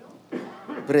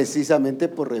 Precisamente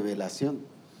por revelación.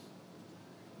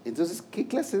 Entonces, ¿qué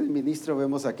clase de ministro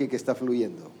vemos aquí que está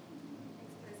fluyendo?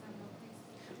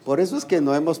 Por eso es que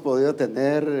no hemos podido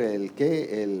tener el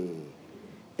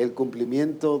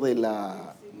cumplimiento de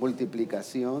la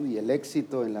multiplicación y el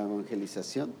éxito en la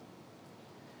evangelización.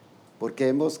 Porque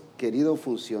hemos querido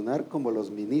funcionar como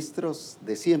los ministros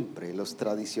de siempre, los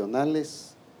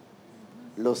tradicionales,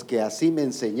 los que así me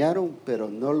enseñaron, pero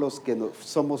no los que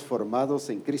somos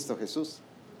formados en Cristo Jesús.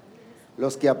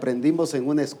 Los que aprendimos en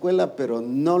una escuela, pero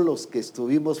no los que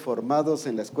estuvimos formados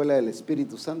en la escuela del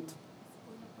Espíritu Santo.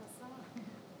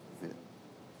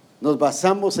 Nos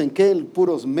basamos en qué, en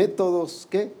puros métodos,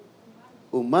 ¿qué?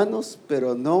 Humanos,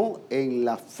 pero no en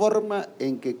la forma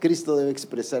en que Cristo debe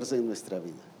expresarse en nuestra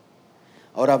vida.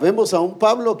 Ahora vemos a un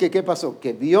Pablo que, ¿qué pasó?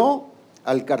 Que vio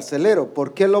al carcelero.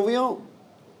 ¿Por qué lo vio?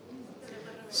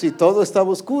 Si todo estaba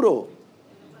oscuro.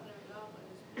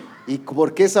 ¿Y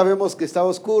por qué sabemos que estaba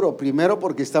oscuro? Primero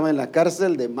porque estaba en la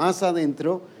cárcel de más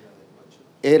adentro.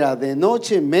 Era de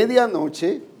noche,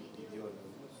 medianoche,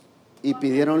 y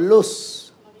pidieron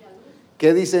luz.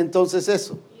 ¿Qué dice entonces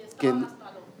eso? Que hasta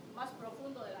lo más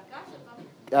profundo de la cárcel también.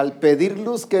 al pedir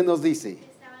luz, ¿qué nos dice?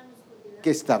 Que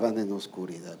estaban en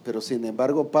oscuridad. Pero sin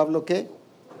embargo, Pablo, ¿qué?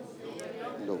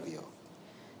 Lo vio.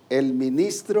 El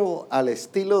ministro al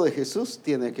estilo de Jesús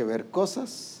tiene que ver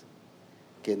cosas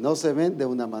que no se ven de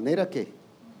una manera que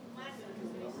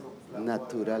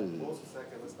natural.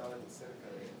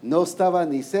 No estaba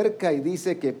ni cerca, y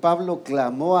dice que Pablo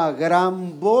clamó a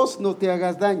gran voz: no te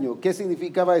hagas daño. ¿Qué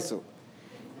significaba eso?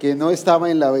 Que no estaba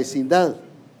en la vecindad,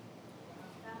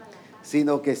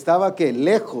 sino que estaba que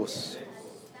lejos,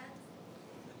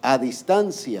 a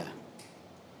distancia.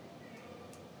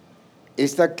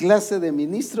 Esta clase de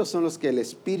ministros son los que el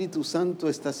Espíritu Santo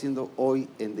está haciendo hoy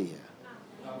en día.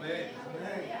 Amén.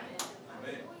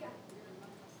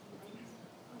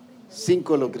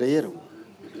 5 lo creyeron.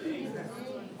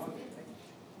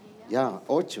 Ya,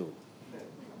 8.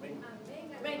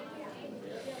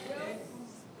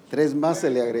 3 más se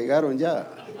le agregaron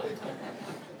ya.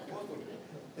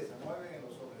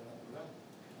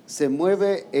 Se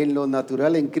mueve en lo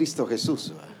natural en Cristo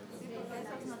Jesús.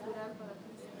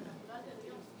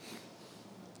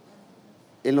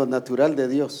 En lo natural de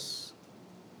Dios.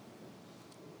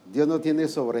 Dios no tiene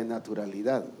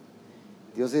sobrenaturalidad.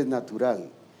 Dios es natural.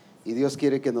 Y Dios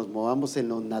quiere que nos movamos en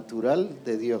lo natural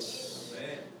de Dios,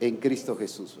 en Cristo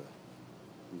Jesús.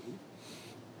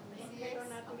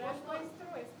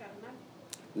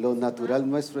 Lo natural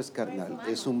nuestro es carnal,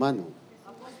 es humano.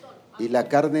 Y la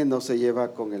carne no se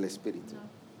lleva con el Espíritu.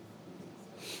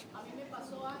 A mí me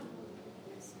pasó algo,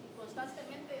 y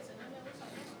constantemente el Señor me usa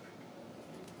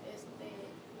eso.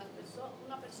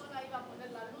 Una persona iba a poner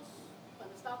la luz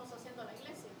cuando estábamos haciendo la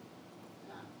iglesia.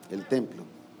 El templo.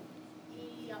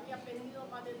 Y había pedido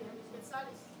más de 10,000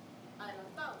 quetzales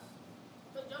adelantados.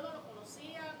 Entonces yo no lo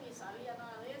conocía ni sabía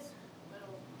nada de eso,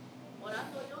 pero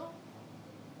orando yo,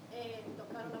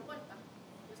 tocaron la puerta.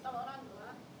 Yo estaba orando,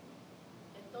 ¿verdad?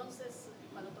 Entonces,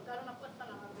 cuando tocaron la puerta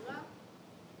en la madrugada,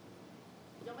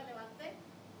 yo me levanté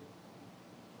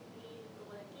y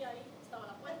como de aquí a ahí estaba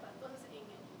la puerta. Entonces, en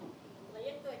el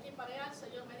trayecto de aquí para allá, el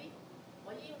Señor me dijo,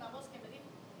 oye, una voz que me dijo,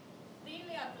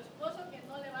 dile a tu esposo que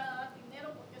no le va a dar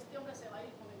dinero porque este hombre se va a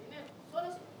ir con el dinero. Solo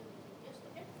eso. ¿Y esto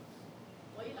qué?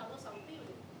 Oí la voz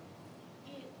audible.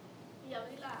 Y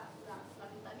abrí la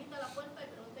ventanita de la puerta y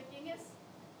pregunté quién es.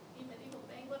 Y me dijo,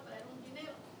 vengo a traer un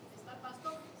dinero. ¿Está el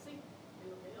pastor? Sí. De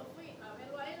lo que yo fui a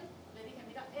verlo a él, le dije,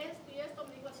 mira, esto y esto,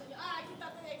 me dijo el Señor,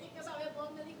 quítate de aquí, que sabes vos,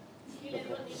 me dijo. Y le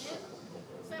dio el dinero.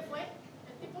 Se fue.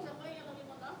 El tipo se fue y yo no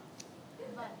vimos nada.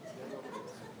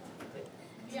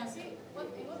 Y así, bueno,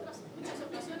 en otras muchas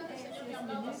ocasiones el Señor me ha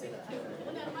hablado así.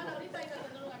 Una hermana ahorita iba a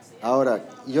tener un accidente. Ahora,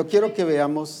 yo quiero que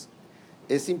veamos,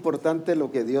 es importante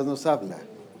lo que Dios nos habla,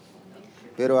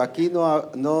 pero aquí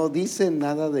no dice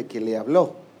nada de que le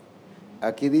habló,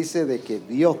 aquí dice de que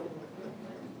vio.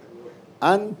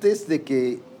 Antes de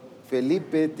que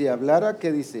Felipe te hablara,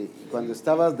 ¿qué dice? Cuando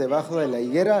estabas debajo de la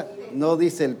higuera, no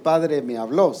dice el Padre me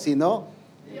habló, sino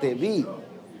te vi.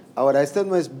 Ahora, esto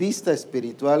no es vista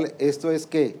espiritual, esto es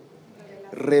 ¿qué?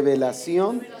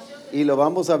 Revelación, y lo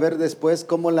vamos a ver después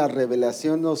cómo la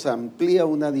revelación nos amplía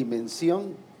una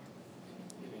dimensión,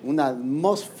 una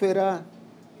atmósfera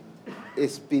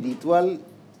espiritual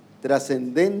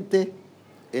trascendente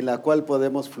en la cual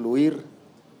podemos fluir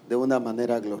de una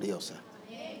manera gloriosa.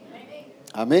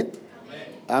 Amén.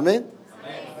 Amén.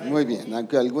 Muy bien,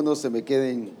 aunque algunos se me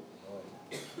queden.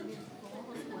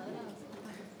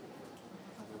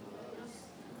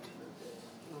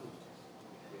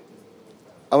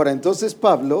 Ahora, entonces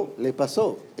Pablo le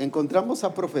pasó. Encontramos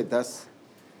a profetas.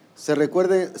 Se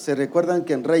recuerdan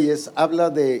que en Reyes habla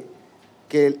de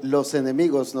que los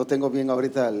enemigos, no tengo bien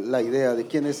ahorita la idea de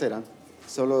quiénes eran,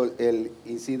 solo el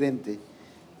incidente,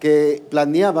 que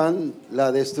planeaban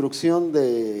la destrucción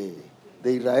de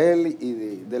Israel y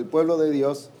del pueblo de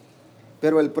Dios,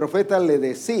 pero el profeta le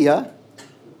decía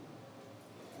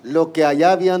lo que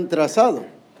allá habían trazado.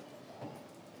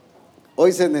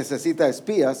 Hoy se necesita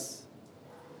espías.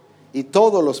 Y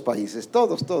todos los países,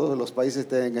 todos los países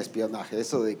tienen espionaje.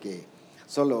 Eso de que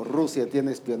solo Rusia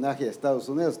tiene espionaje a Estados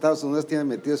Unidos tiene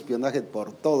metido espionaje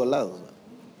por todos lados.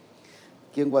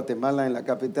 Aquí en Guatemala, en la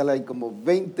capital, hay como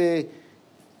 20,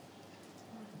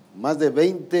 más de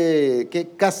 20, ¿qué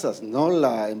casas? No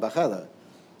la embajada,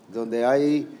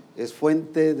 donde es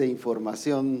fuente de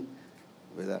información,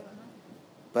 ¿verdad?,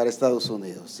 para Estados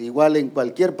Unidos. Igual en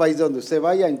cualquier país donde usted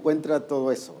vaya encuentra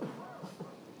todo eso.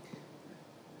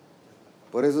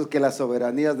 Por eso es que las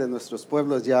soberanías de nuestros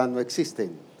pueblos ya no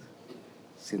existen,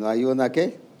 sino hay una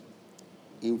 ¿qué?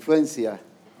 Influencia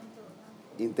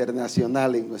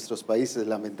internacional en nuestros países,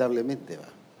 lamentablemente.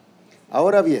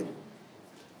 Ahora bien,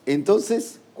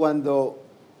 entonces cuando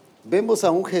vemos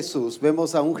a un Jesús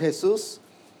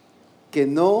que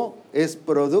no es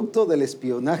producto del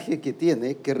espionaje que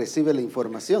tiene, que recibe la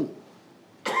información,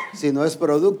 sino es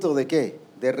producto ¿de qué?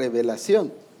 De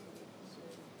revelación.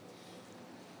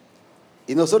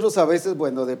 Y nosotros a veces,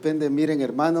 bueno, depende, miren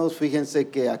hermanos, fíjense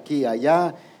que aquí,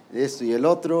 allá, esto y el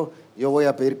otro, yo voy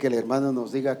a pedir que el hermano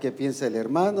nos diga qué piensa el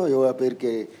hermano, yo voy a pedir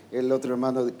que el otro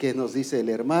hermano qué nos dice el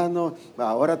hermano,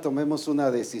 ahora tomemos una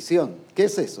decisión. ¿Qué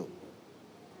es eso?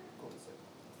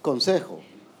 Consejo.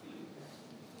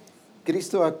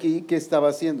 Cristo aquí, ¿qué estaba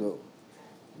haciendo?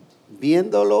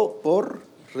 Viéndolo por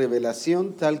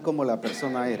revelación tal como la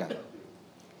persona era.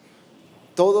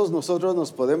 Todos nosotros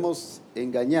nos podemos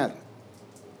engañar.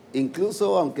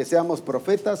 Incluso aunque seamos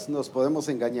profetas, nos podemos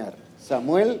engañar.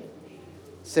 Samuel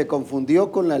se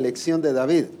confundió con la elección de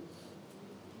David.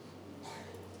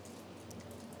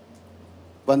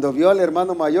 Cuando vio al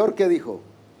hermano mayor, ¿qué dijo?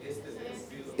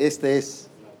 Este es.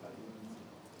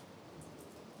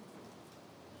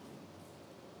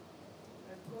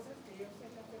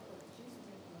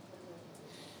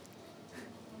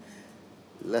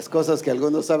 Las cosas que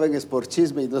algunos saben es por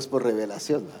chisme y no es por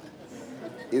revelación.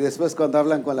 Y después cuando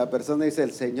hablan con la persona dice,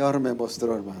 el Señor me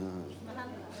mostró, hermano.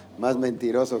 Más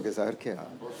mentiroso que saber qué.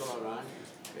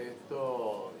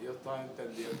 Yo estaba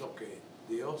entendiendo que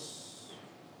Dios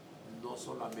no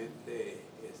solamente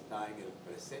está en el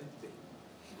presente,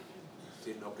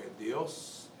 sino que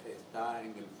Dios está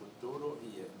en el futuro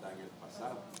y está en el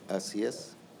pasado. Así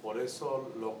es. Por eso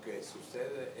lo que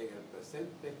sucede en el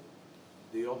presente,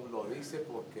 Dios lo dice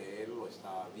porque Él lo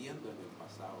estaba viendo en el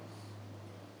pasado.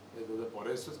 Entonces, por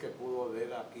eso es que pudo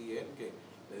ver aquí Él que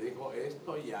le dijo,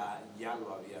 esto ya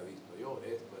lo había visto yo,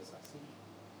 esto es así.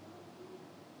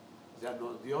 O sea,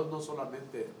 Dios no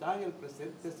solamente está en el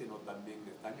presente, sino también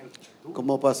está en el futuro.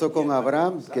 Como pasó con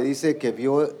Abraham, que dice que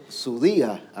vio su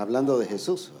día, hablando de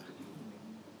Jesús.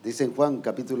 Dice en Juan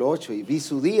capítulo 8, y vi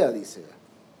su día, dice,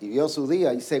 y vio su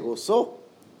día y se gozó.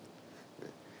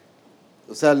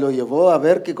 O sea, lo llevó a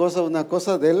ver qué cosa, una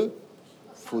cosa del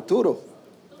futuro.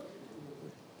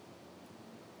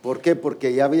 ¿Por qué?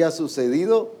 Porque ya había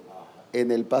sucedido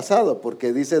en el pasado,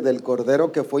 porque dice del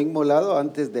cordero que fue inmolado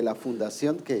antes de la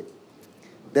fundación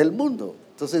del mundo.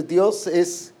 Entonces Dios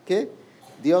es, ¿qué?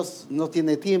 Dios no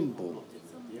tiene tiempo.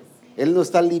 Él no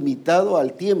está limitado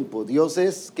al tiempo. Dios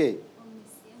es, ¿qué?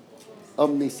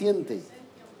 Omnisciente.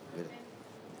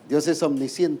 Dios es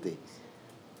omnisciente.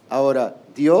 Ahora,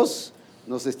 Dios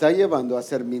nos está llevando a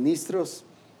ser ministros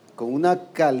con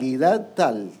una calidad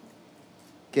tal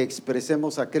que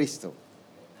expresemos a Cristo.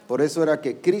 Por eso era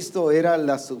que Cristo era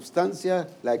la substancia,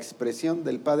 la expresión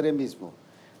del Padre mismo.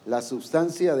 ¿La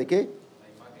substancia de qué?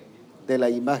 De la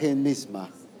imagen misma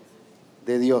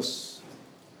de Dios.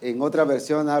 En otra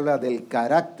versión habla del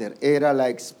carácter. Era la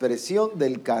expresión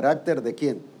del carácter ¿de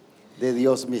quién? De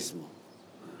Dios mismo.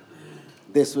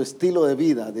 De su estilo de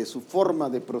vida, de su forma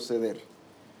de proceder.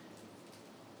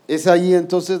 Es ahí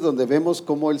entonces donde vemos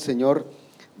cómo el Señor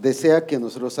desea que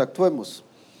nosotros actuemos.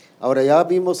 Ahora ya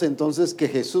vimos entonces que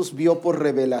Jesús vio por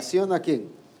revelación ¿a quién?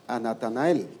 A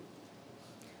Natanael.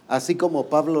 Así como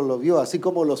Pablo lo vio, así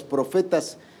como los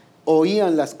profetas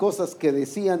oían las cosas que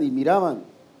decían y miraban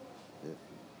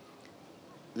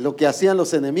lo que hacían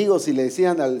los enemigos y le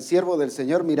decían al siervo del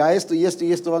Señor, mira esto y esto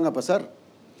y esto van a pasar.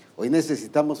 Hoy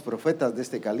necesitamos profetas de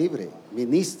este calibre,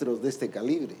 ministros de este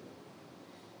calibre.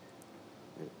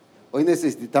 Hoy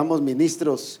necesitamos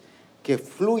ministros que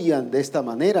fluyan de esta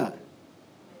manera.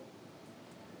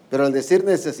 Pero al decir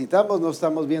necesitamos, no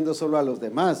estamos viendo solo a los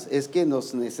demás, es que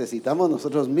nos necesitamos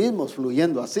nosotros mismos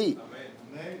fluyendo así.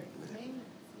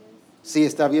 Sí,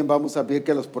 está bien, vamos a pedir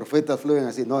que los profetas fluyan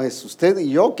así. No, es usted y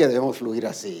yo que debemos fluir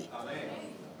así.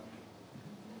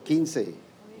 15.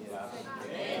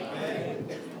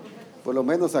 Por lo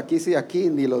menos aquí sí, aquí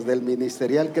ni los del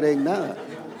ministerial creen nada.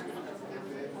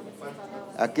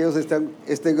 Aquellos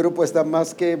este grupo está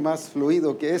más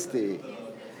fluido que este.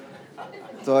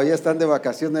 Todavía están de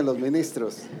vacaciones los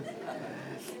ministros.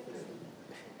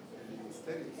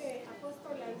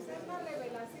 Apóstol, al ser la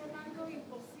revelación algo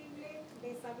imposible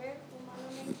de saber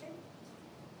humanamente,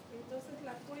 entonces la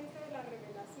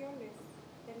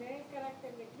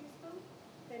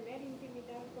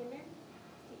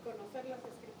conocer las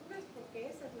escrituras, porque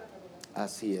esa es la revelación.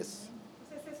 Así es.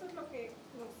 Entonces eso es lo que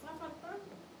nos está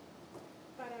faltando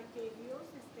para que Dios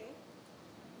esté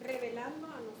revelando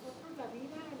a nosotros la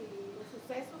vida y los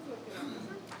sucesos, lo que va a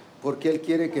pasar. Porque Él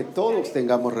quiere que todos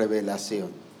tengamos revelación.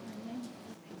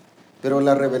 Pero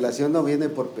la revelación no viene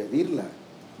por pedirla.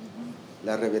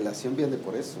 La revelación viene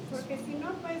por eso. Porque si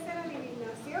no puede ser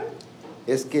adivinación.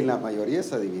 Es que la mayoría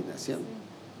es adivinación.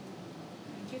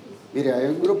 Mire, hay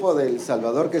un grupo de El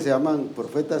Salvador que se llaman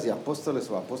profetas y apóstoles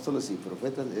o apóstoles y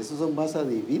profetas. Esos son más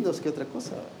adivinos que otra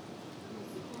cosa.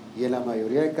 Y en la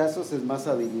mayoría de casos es más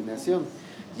adivinación.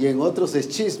 Y en otros es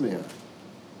chisme.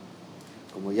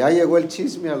 Como ya llegó el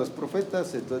chisme a los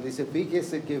profetas, entonces dice,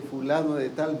 fíjese que fulano de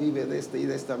tal vive de esta y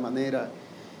de esta manera.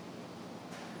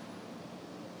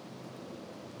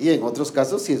 Y en otros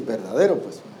casos sí es verdadero,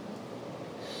 pues.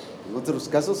 En otros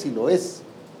casos sí lo es.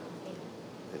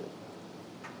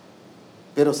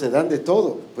 Pero se dan de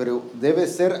todo, pero debe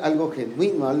ser algo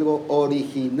genuino, algo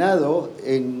originado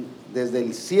desde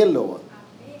el cielo.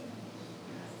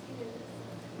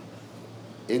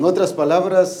 En otras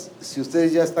palabras, si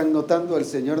ustedes ya están notando, el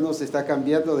Señor nos está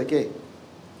cambiando ¿de qué?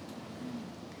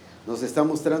 Nos está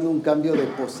mostrando un cambio de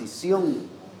posición.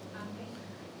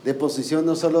 De posición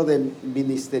no solo de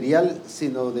ministerial,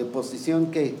 sino de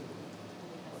posición ¿qué?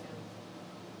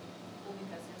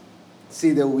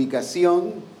 Sí, de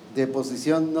ubicación, de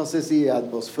posición, no sé si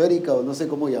atmosférica o no sé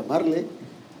cómo llamarle,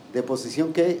 de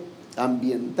posición ¿qué?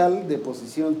 Ambiental, de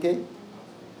posición ¿qué? De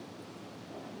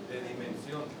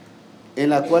dimensión. En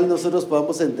la cual nosotros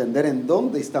podamos entender en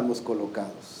dónde estamos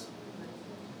colocados.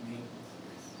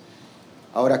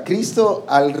 Ahora, Cristo,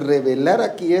 al revelar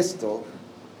aquí esto,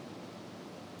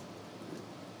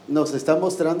 nos está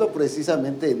mostrando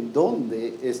precisamente en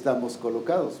dónde estamos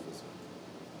colocados.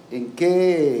 Pues.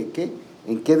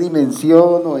 ¿En qué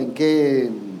dimensión o en qué,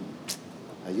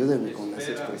 ayúdenme con las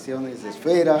expresiones,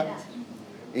 esfera,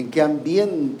 en qué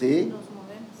ambiente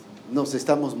nos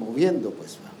estamos moviendo,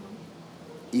 pues.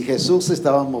 Y Jesús se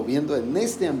estaba moviendo en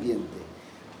este ambiente.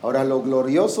 Ahora, lo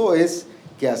glorioso es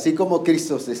que así como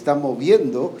Cristo se está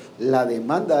moviendo, la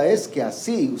demanda es que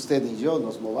así usted y yo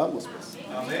nos movamos, pues.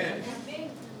 Amén.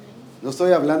 No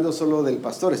estoy hablando solo del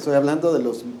pastor, estoy hablando de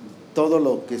todo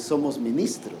lo que somos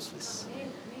ministros, pues.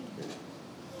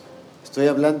 Estoy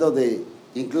hablando de,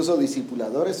 incluso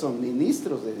discipuladores son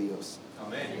ministros de Dios.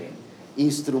 Amén.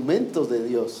 Instrumentos de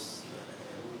Dios.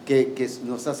 Que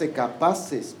nos hace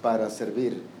capaces para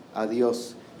servir a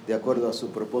Dios de acuerdo a su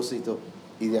propósito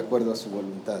y de acuerdo a su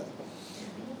voluntad.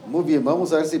 Muy bien,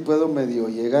 vamos a ver si puedo medio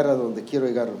llegar a donde quiero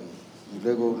llegar hoy y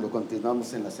luego lo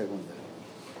continuamos en la segunda.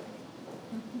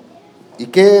 ¿Y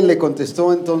qué le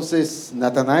contestó entonces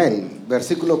Natanael?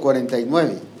 Versículo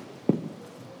 49.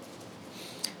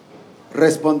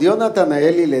 Respondió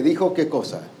Natanael y le dijo, ¿qué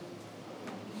cosa?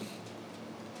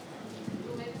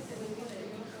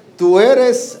 Tú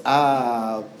eres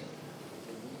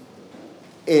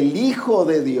el Hijo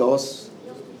de Dios.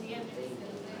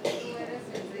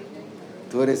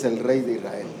 Tú eres el Rey de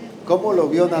Israel. ¿Cómo lo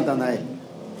vio Natanael?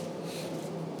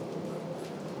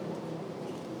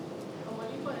 Como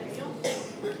el Hijo de Dios.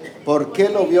 ¿Por qué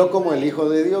lo vio como el Hijo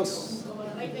de Dios? Como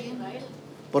el Rey de Israel.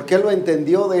 ¿Por qué lo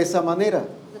entendió de esa manera?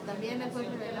 También le fue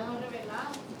revelado.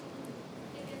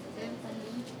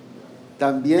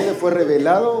 También le fue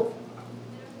revelado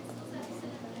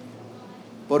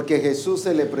porque Jesús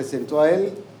se le presentó a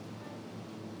él.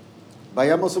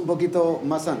 Vayamos un poquito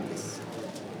más antes.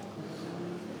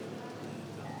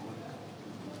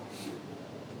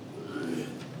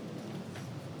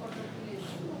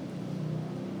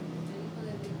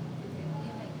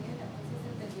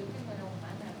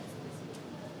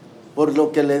 Por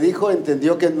lo que le dijo,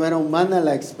 entendió que no era humana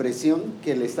la expresión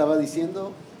que le estaba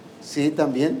diciendo. Sí,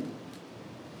 también.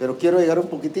 Pero quiero llegar un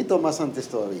poquitito más antes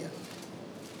todavía.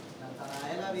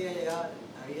 Natanael había llegado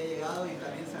y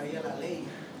también sabía la ley.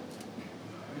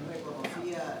 Él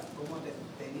reconocía cómo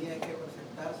tenía que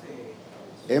presentarse.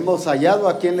 Hemos hallado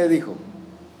a quien le dijo.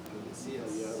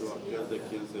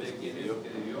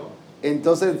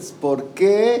 Entonces, ¿por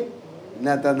qué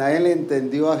Natanael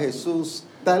entendió a Jesús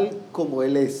tal como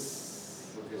él es?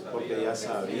 Porque ya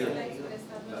sabía la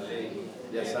ley,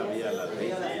 ya sabía la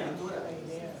ley,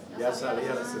 ya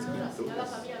sabía las escrituras.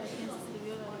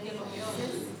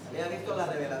 Había visto la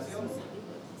revelación.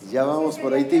 Ya vamos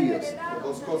por ahí tibios.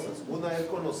 Dos cosas. Una, él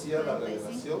conocía la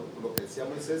revelación, lo que decía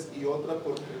Moisés, y otra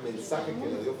por el mensaje que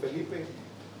le dio Felipe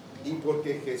y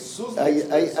porque Jesús le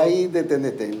expresó. Ahí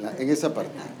detenete en esa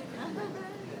parte.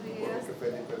 Porque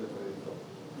Felipe le predicó.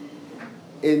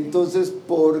 Entonces,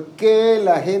 ¿por qué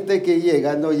la gente que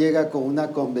llega no llega con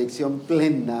una convicción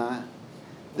plena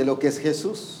de lo que es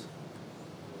Jesús,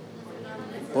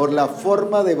 por la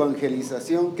forma de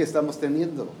evangelización que estamos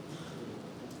teniendo,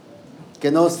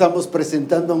 que no estamos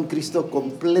presentando a un Cristo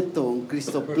completo, un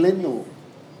Cristo pleno.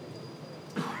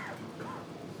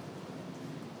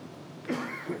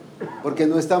 Porque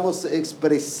no estamos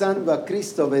expresando a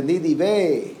Cristo, venid y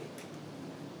ve.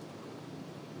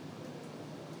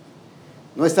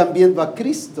 No están viendo a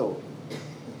Cristo.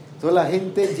 Entonces la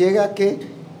gente llega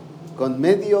con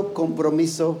medio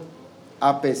compromiso,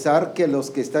 a pesar que los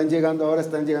que están llegando ahora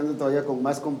están llegando todavía con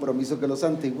más compromiso que los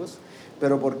antiguos.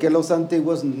 Pero ¿por qué los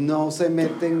antiguos no se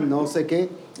meten, no sé qué,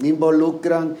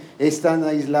 involucran, están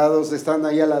aislados, están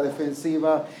ahí a la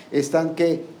defensiva, están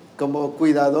como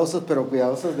cuidadosos, pero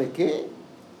cuidadosos de qué?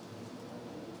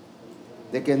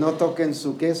 De que no toquen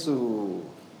su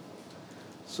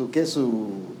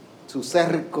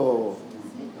cerco,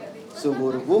 su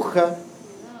burbuja.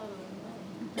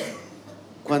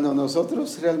 Cuando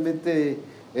nosotros realmente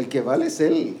el que vale es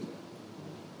Él.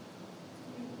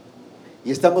 Y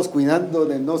estamos cuidando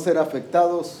de no ser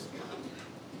afectados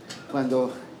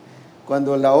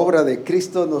cuando la obra de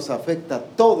Cristo nos afecta a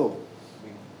todo.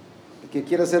 El que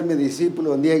quiera ser mi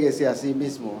discípulo, niéguese a sí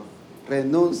mismo,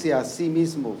 renuncia a sí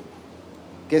mismo.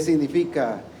 ¿Qué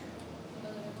significa?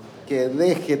 Que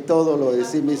deje todo lo de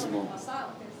sí mismo.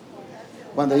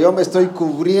 Cuando yo me estoy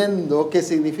cubriendo, ¿qué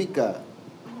significa?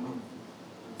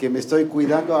 Que me estoy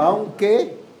cuidando,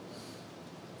 aunque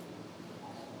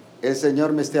el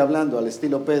Señor me esté hablando al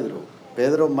estilo Pedro.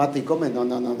 Pedro, mata y come. No,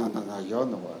 yo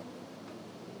no.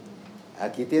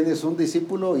 Aquí tienes un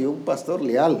discípulo y un pastor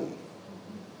leal.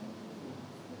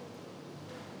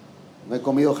 No he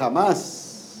comido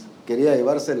jamás. Quería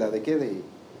llevársela ¿de qué?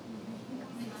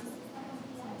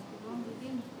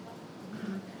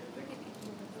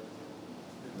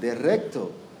 De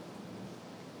recto.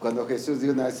 Cuando Jesús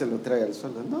de una vez se lo trae al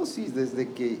suelo. No, sí, desde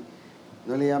que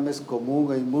no le llames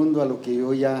común o inmundo a lo que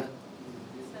yo ya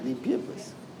limpié, pues.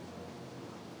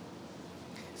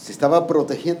 Se estaba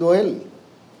protegiendo él.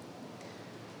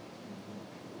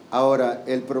 Ahora,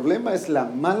 el problema es la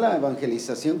mala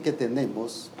evangelización que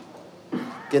tenemos,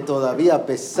 que todavía, a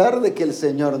pesar de que el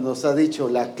Señor nos ha dicho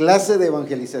la clase de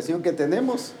evangelización que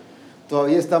tenemos,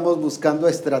 todavía estamos buscando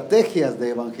estrategias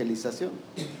de evangelización.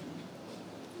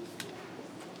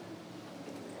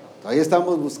 Todavía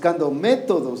estamos buscando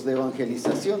métodos de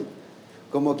evangelización.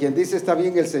 Como quien dice, está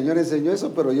bien, el Señor enseñó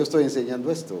eso, pero yo estoy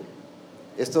enseñando esto.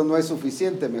 Esto no es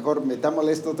suficiente, mejor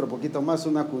metámosle esto otro poquito más,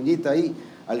 una cuñita ahí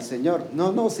al Señor.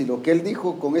 No, si lo que Él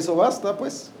dijo, con eso basta,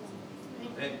 pues.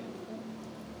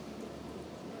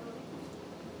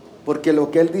 Porque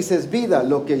lo que Él dice es vida,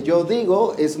 lo que yo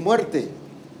digo es muerte.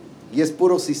 Y es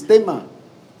puro sistema,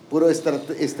 puro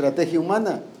estrategia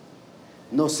humana.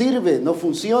 No sirve, no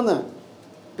funciona.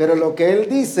 Pero lo que Él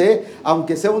dice,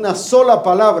 aunque sea una sola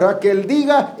palabra que Él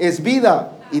diga, es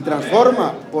vida y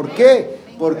transforma. ¿Por qué?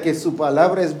 Porque su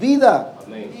palabra es vida.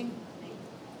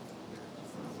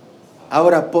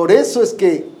 Ahora, por eso es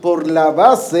que por la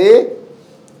base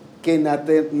que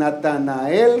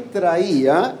Natanael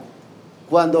traía,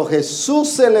 cuando Jesús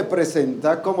se le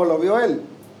presenta, ¿cómo lo vio él?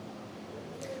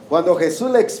 Cuando Jesús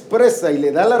le expresa y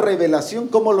le da la revelación,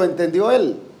 ¿cómo lo entendió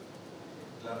él?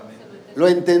 Lo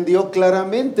entendió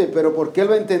claramente. ¿Pero por qué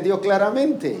lo entendió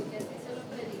claramente?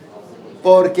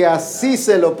 Porque así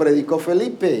se lo predicó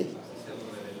Felipe.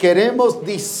 Queremos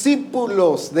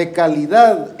discípulos de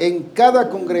calidad en cada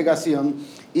congregación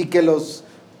y que los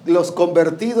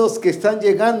convertidos que están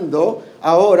llegando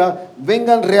ahora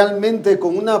vengan realmente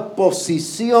con una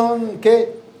posición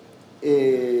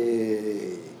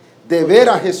de ver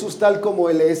a Jesús tal como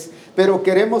Él es. Pero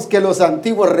queremos que los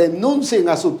antiguos renuncien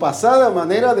a su pasada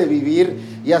manera de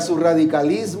vivir y a su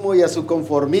radicalismo y a su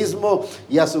conformismo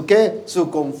y a su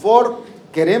confort.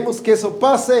 Queremos que eso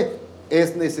pase.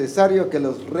 Es necesario que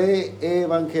los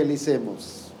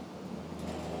reevangelicemos.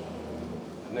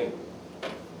 Amén.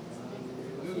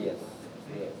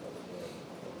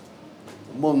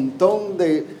 Un montón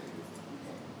de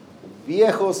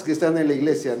viejos que están en la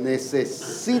iglesia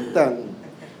necesitan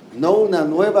no una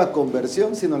nueva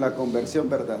conversión, sino la conversión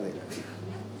verdadera.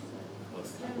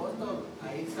 Apóstol,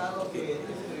 ahí está lo que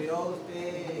escribió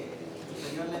usted, el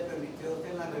Señor le permitió a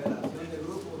usted la revelación de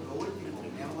grupos, lo último,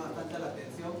 me llama bastante la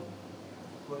atención,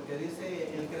 porque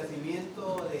dice el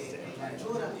crecimiento en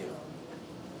anchura, el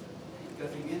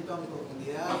crecimiento en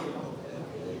profundidad,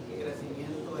 el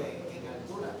crecimiento en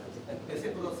altura.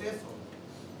 Ese proceso,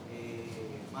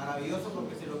 maravilloso,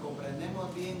 porque si lo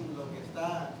comprendemos bien, lo que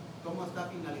está, cómo está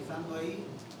finalizando ahí,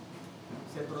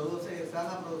 se van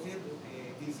a producir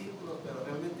discípulos, pero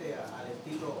realmente al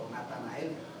estilo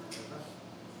Natanael, ¿verdad?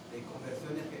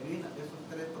 conversiones genuinas, de esos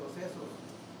 3 procesos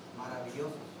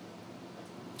maravillosos.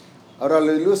 Ahora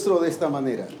lo ilustro de esta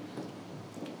manera.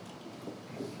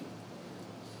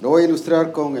 Lo voy a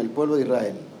ilustrar con el pueblo de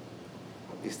Israel.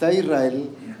 Está Israel,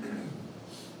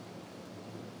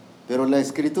 pero la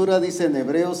escritura dice en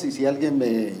Hebreos, y si alguien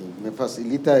me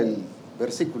facilita el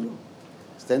versículo,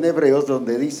 está en Hebreos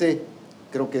donde dice,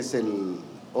 creo que es el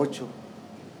 8,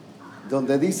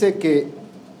 donde dice que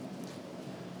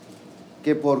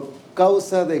por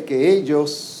causa de que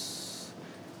ellos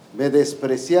me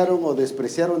despreciaron o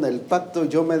despreciaron el pacto,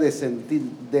 yo me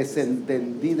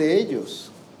desentendí de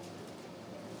ellos.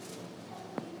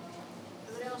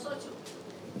 Hebreos 8.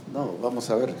 No, vamos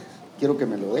a ver, quiero que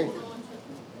me lo dé. 8,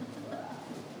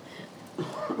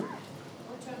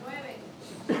 9.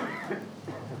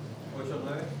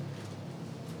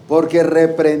 Porque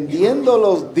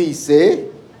reprendiéndolos dice,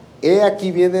 he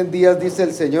aquí vienen días, dice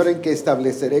el Señor, en que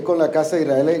estableceré con la casa de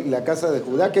Israel y la casa de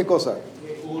Judá, ¿qué cosa?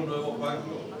 Un nuevo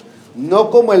pacto. No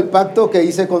como el pacto que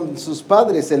hice con sus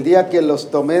padres el día que los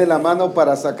tomé de la mano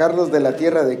para sacarlos de la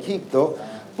tierra de Egipto,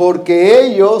 porque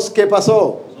ellos, ¿qué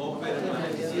pasó? No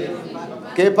permanecieron.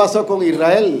 ¿Qué pasó con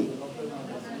Israel?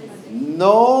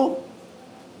 No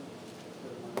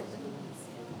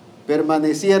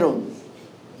permanecieron.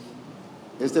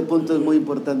 Este punto es muy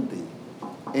importante.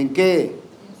 ¿En qué?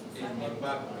 En mi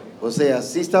pacto. O sea,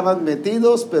 sí estaban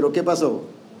metidos, pero ¿qué pasó?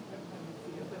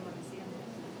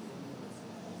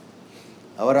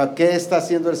 Ahora, ¿qué está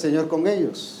haciendo el Señor con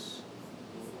ellos?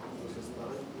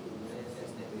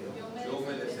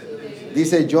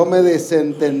 Dice, yo me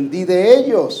desentendí de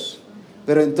ellos.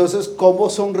 Pero entonces, ¿cómo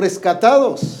son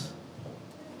rescatados?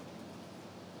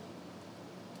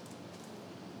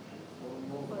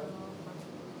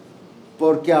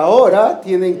 Porque ahora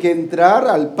tienen que entrar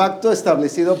al pacto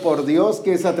establecido por Dios,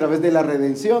 que es a través de la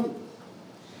redención.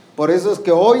 Por eso es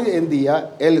que hoy en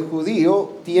día el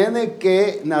judío tiene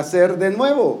que nacer de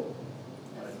nuevo.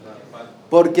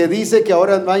 Porque dice que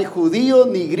ahora no hay judío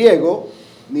ni griego,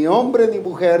 ni hombre ni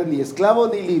mujer, ni esclavo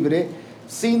ni libre,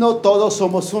 sino todos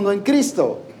somos uno en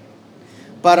Cristo.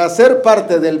 Para ser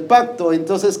parte del pacto,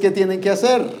 entonces, ¿qué tienen que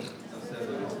hacer?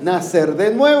 Nacer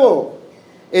de nuevo.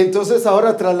 Entonces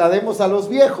ahora traslademos a los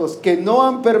viejos que no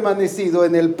han permanecido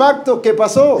en el pacto. ¿Qué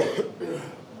pasó?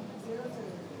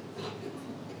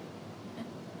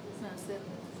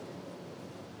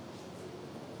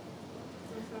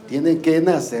 Tienen que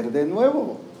nacer de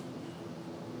nuevo.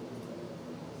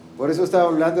 Por eso estaba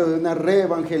hablando de una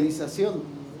reevangelización.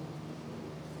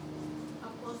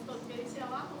 Apóstol, ¿qué dice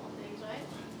abajo de Israel?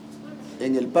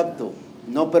 En el pacto.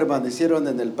 No permanecieron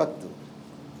en el pacto.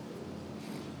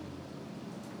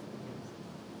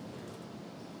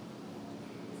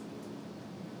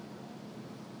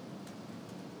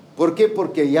 ¿Por qué?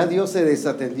 Porque ya Dios se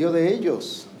desatendió de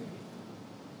ellos.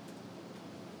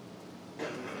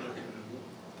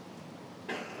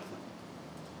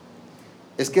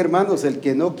 Es que, hermanos, el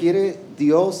que no quiere,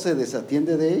 Dios se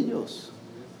desatiende de ellos.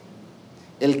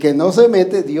 El que no se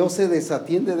mete, Dios se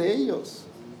desatiende de ellos.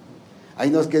 Ay,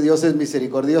 no es que Dios es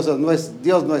misericordioso,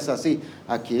 Dios no es así.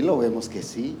 Aquí lo vemos que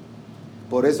sí.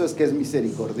 Por eso es que es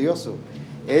misericordioso.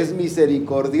 Es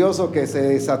misericordioso que se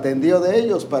desatendió de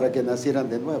ellos para que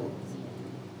nacieran de nuevo.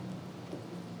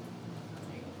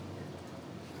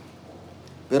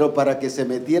 Pero para que se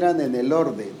metieran en el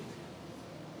orden.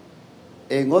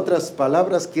 En otras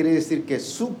palabras, quiere decir que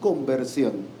su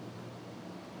conversión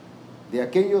de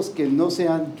aquellos que no se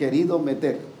han querido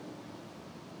meter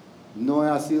no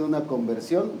ha sido una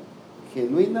conversión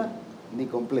genuina ni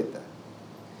completa.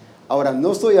 Ahora,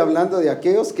 no estoy hablando de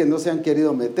aquellos que no se han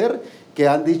querido meter, que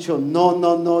han dicho,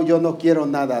 no, yo no quiero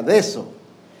nada de eso,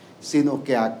 sino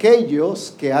que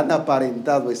aquellos que han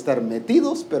aparentado estar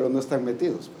metidos, pero no están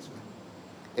metidos. Pues,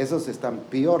 esos están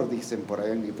peor, dicen por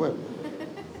ahí en mi pueblo.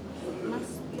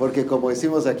 Porque como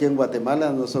decimos aquí en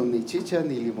Guatemala, no son ni chicha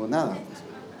ni limonada.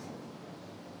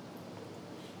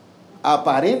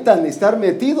 Aparentan estar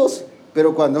metidos,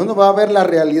 pero cuando uno va a ver la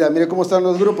realidad, mire cómo están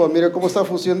los grupos, mire cómo está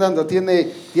funcionando,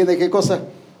 tiene qué cosa,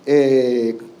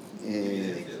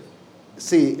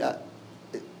 sí,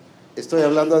 estoy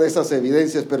hablando de esas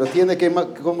evidencias, pero tiene que,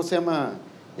 ¿cómo se llama?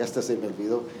 Ya hasta se me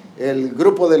olvidó. El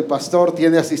grupo del pastor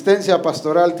tiene asistencia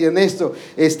pastoral, tiene esto,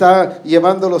 está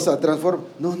llevándolos a transformar.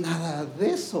 No, nada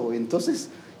de eso. Entonces,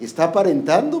 está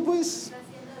aparentando, pues.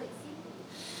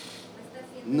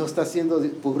 No está haciendo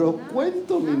puro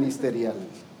cuento ministerial.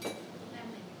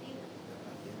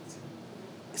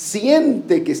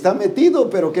 Siente que está metido,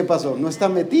 pero ¿qué pasó? No está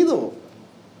metido.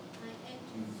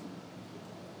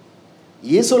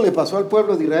 Y eso le pasó al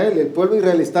pueblo de Israel. El pueblo de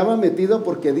Israel estaba metido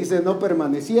porque dice no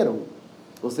permanecieron.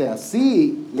 O sea,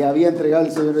 sí le había entregado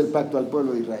el Señor el pacto al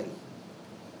pueblo de Israel.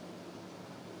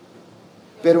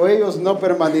 Pero ellos no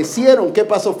permanecieron. ¿Qué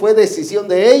pasó? Fue decisión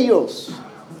de ellos.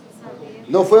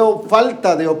 No fue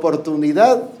falta de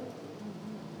oportunidad,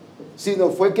 sino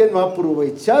fue que no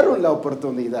aprovecharon la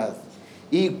oportunidad.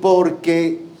 Y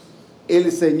porque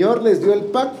el Señor les dio el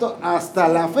pacto, hasta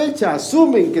la fecha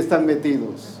asumen que están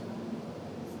metidos.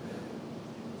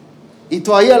 Y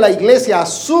todavía la iglesia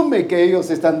asume que ellos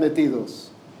están metidos.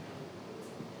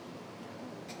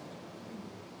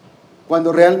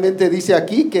 Cuando realmente dice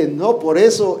aquí que no, por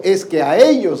eso es que a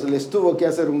ellos les tuvo que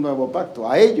hacer un nuevo pacto,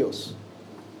 a ellos.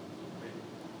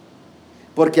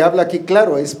 Porque habla aquí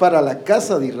claro, es para la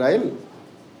casa de Israel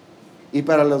y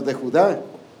para los de Judá.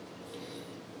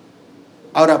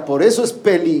 Ahora, por eso es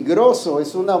peligroso,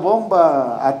 es una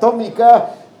bomba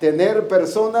atómica tener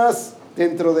personas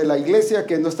dentro de la iglesia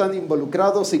que no están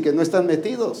involucrados y que no están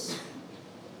metidos.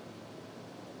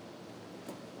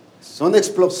 Son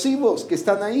explosivos que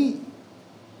están ahí,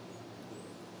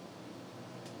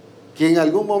 que en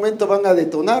algún momento van a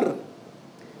detonar,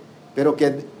 pero que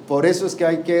por eso es que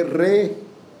hay que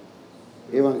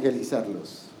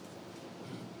re-evangelizarlos,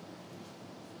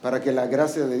 para que la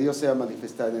gracia de Dios sea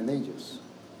manifestada en ellos.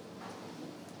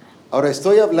 Ahora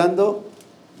estoy hablando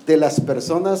de las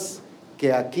personas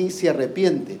que aquí se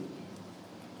arrepienten.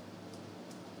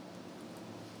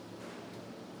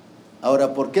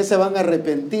 Ahora, ¿por qué se van a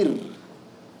arrepentir?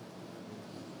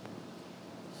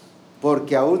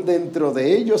 Porque aún dentro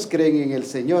de ellos creen en el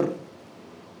Señor.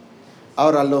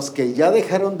 Ahora, los que ya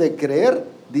dejaron de creer,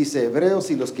 dice Hebreos,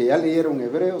 y los que ya leyeron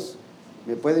Hebreos,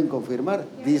 me pueden confirmar,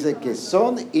 dice que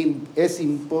es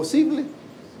imposible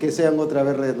que sean otra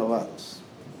vez renovados.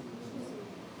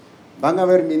 Van a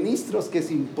haber ministros que es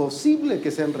imposible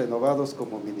que sean renovados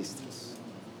como ministros.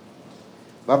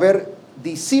 Va a haber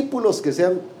discípulos que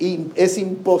es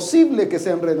imposible que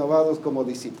sean renovados como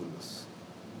discípulos.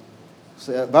 O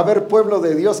sea, va a haber pueblo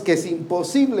de Dios que es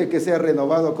imposible que sea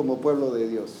renovado como pueblo de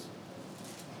Dios.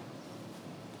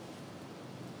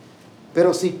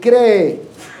 Pero si cree,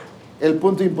 el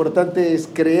punto importante es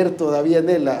creer todavía en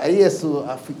Él. Ahí es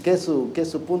 ¿qué es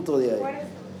su punto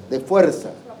de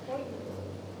fuerza?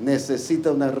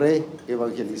 Necesita una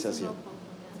re-evangelización.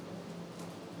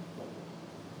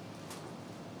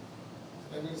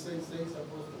 En el 6:6,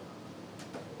 apóstol,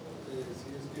 si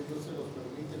es que Dios se los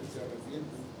permite, que se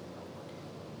arrepienten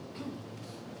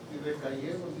y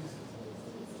recayeron, dice,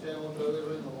 sean otra vez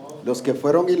renovados. Los que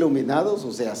fueron iluminados,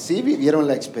 o sea, sí vivieron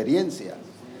la experiencia,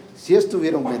 sí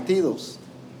estuvieron metidos,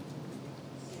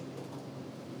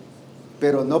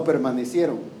 pero no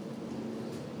permanecieron.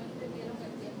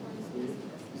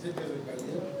 Dice que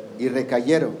recayeron. Y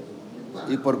recayeron.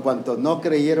 Y por cuanto no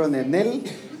creyeron en Él,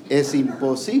 es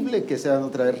imposible que sean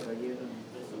otra vez.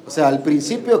 O sea, al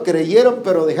principio creyeron,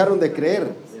 pero dejaron de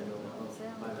creer.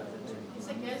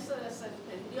 Dice que él se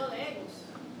desentendió de ellos.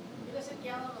 Quiere decir que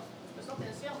ya no los prestó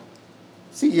atención.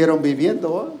 Siguieron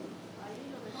viviendo. Ahí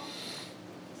lo dejó.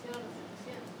 Hicieron lo que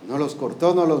quisieron. No los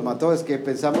cortó, no los mató. Es que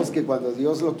pensamos que cuando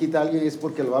Dios lo quita a alguien es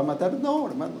porque lo va a matar. No,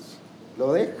 hermanos,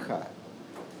 lo deja.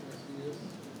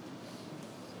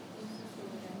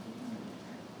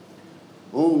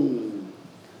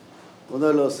 Uno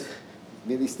de los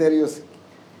ministerios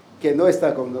que no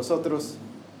está con nosotros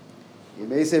y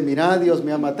me dice, mira, Dios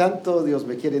me ama tanto, Dios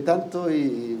me quiere tanto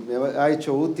y me ha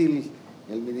hecho útil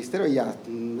el ministerio. Ya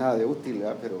nada de útil,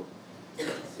 ¿verdad? Pero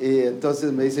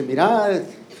entonces me dice, mira,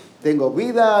 tengo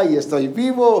vida y estoy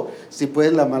vivo, si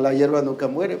pues la mala hierba nunca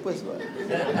muere, pues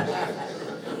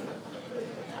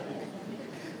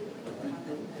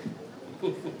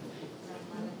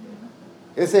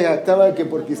ese jactaba que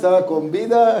porque estaba con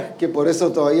vida, que por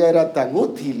eso todavía era tan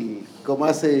útil como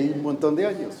hace un montón de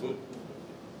años.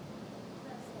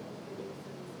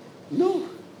 No,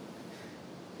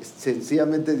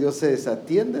 sencillamente Dios se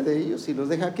desatiende de ellos y los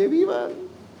deja que vivan.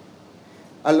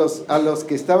 A los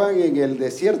que estaban en el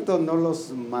desierto no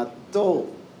los mató,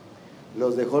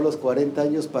 los dejó los 40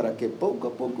 años para que poco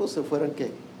a poco se fueran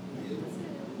 ¿qué?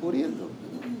 Muriendo.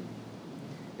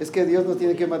 Es que Dios no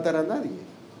tiene que matar a nadie.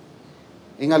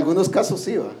 En algunos casos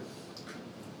sí va.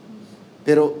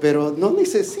 Pero no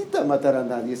necesita matar a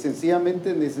nadie,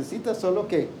 sencillamente necesita solo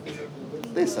que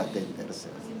desatenderse.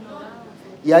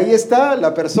 Y ahí está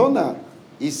la persona,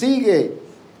 y sigue.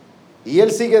 Y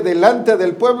él sigue delante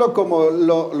del pueblo como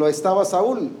lo estaba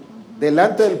Saúl.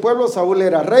 Delante del pueblo Saúl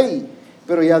era rey,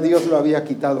 pero ya Dios lo había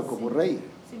quitado como rey.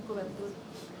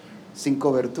 Sin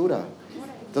cobertura.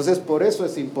 Entonces por eso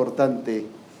es importante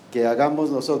que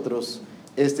hagamos nosotros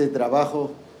este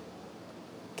trabajo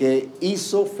que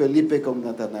hizo Felipe con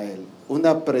Natanael.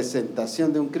 Una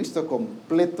presentación de un Cristo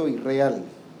completo y real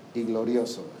y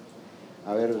glorioso.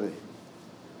 A ver.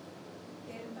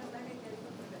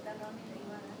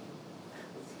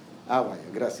 Vaya,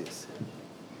 gracias.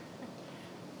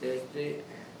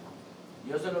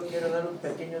 Yo solo quiero dar un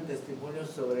pequeño testimonio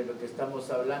sobre lo que estamos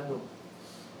hablando.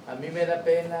 A mí me da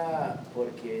pena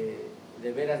porque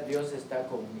de veras Dios está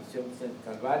con Misión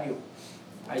Calvario.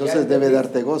 Allá Entonces debe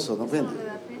darte gozo, ¿no? Pena.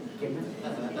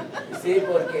 Sí,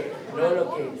 porque no,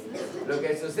 lo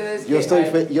que sucede es que...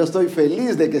 Yo estoy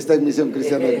feliz de que está en Misión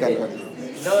Cristiana del Calvario.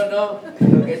 No,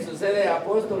 lo que sucede,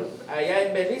 apóstol, allá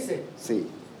en Belice. Sí.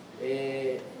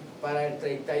 Para el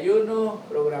 31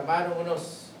 programaron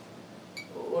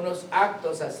unos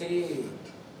actos así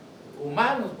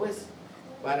humanos, pues,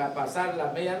 para pasar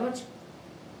la medianoche.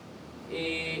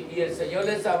 Y el Señor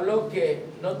les habló que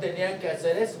no tenían que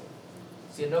hacer eso,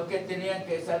 sino que tenían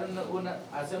que hacer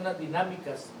unas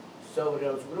dinámicas sobre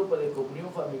los grupos de comunión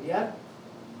familiar,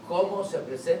 cómo se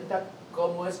presenta,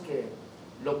 cómo es que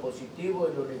lo positivo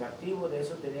y lo negativo de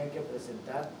eso tenían que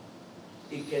presentar,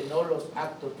 y que no los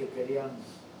actos que querían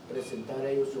presentar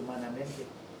ellos humanamente.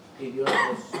 Y Dios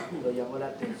lo llamó la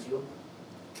atención,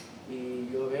 y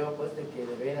yo veo pues de que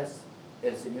de veras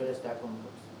el Señor está con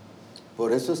nosotros.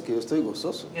 Por eso es que yo estoy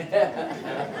gozoso.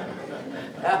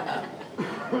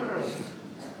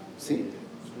 Sí.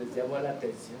 Les llamó la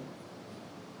atención.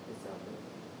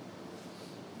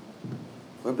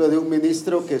 Por ejemplo, de un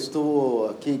ministro que estuvo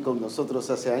aquí con nosotros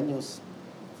hace años,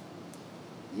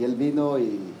 y él vino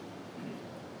y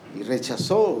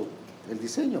rechazó el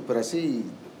diseño, pero así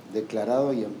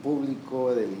declarado y en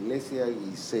público de la iglesia,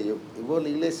 y se llevó la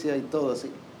iglesia y todo así.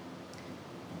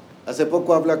 Hace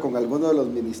poco habla con algunos de los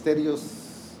ministerios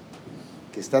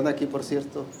que están aquí, por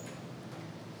cierto.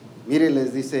 Mire,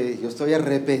 les dice: yo estoy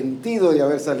arrepentido de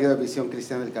haber salido de Misión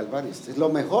Cristiana del Calvario. Esto es lo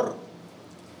mejor.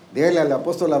 Dígale al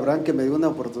apóstol Abraham que me dio una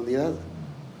oportunidad.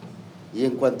 Y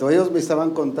en cuanto ellos me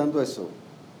estaban contando eso,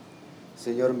 el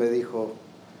Señor me dijo: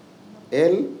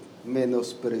 él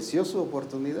menospreció su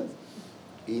oportunidad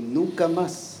y nunca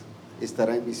más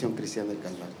estará en Misión Cristiana del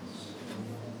Calvario.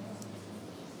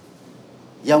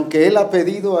 Y aunque él ha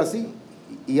pedido así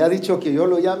y ha dicho que yo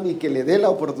lo llame y que le dé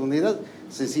la oportunidad,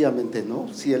 sencillamente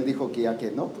no. Si él dijo que ya que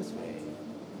no, pues.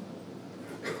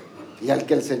 Y al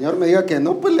que el Señor me diga que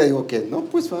no, pues le digo que no,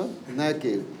 pues va. Nada,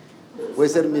 que puede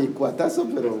ser mi cuatazo,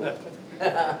 pero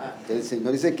el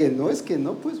Señor dice que no, es que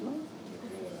no, pues va.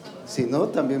 Si no,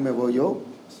 también me voy yo.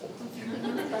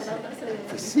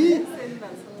 Pues sí,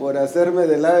 por hacerme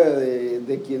del lado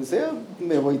de quien sea,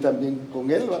 me voy también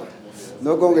con él, va.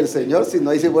 No con el Señor,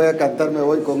 sino ahí si voy a cantar me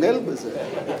voy con él, pues.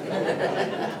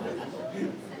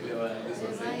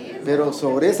 Pero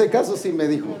sobre ese caso sí me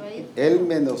dijo: él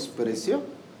menospreció,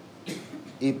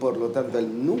 y por lo tanto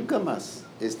él nunca más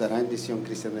estará en Misión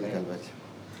Cristiana del Calvario.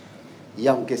 Y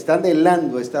aunque está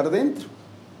anhelando estar dentro,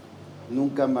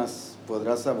 nunca más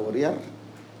podrá saborear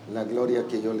la gloria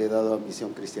que yo le he dado a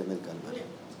Misión Cristiana del Calvario.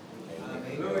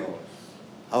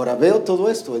 Ahora veo todo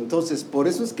esto, entonces por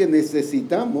eso es que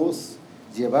necesitamos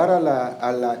llevar a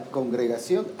la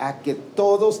congregación a que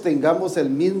todos tengamos el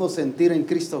mismo sentir en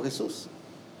Cristo Jesús.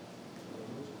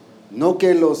 No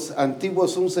que los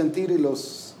antiguos un sentir y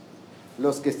los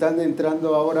que están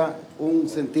entrando ahora un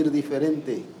sentir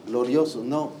diferente, glorioso.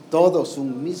 No, todos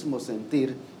un mismo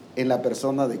sentir en la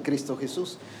persona de Cristo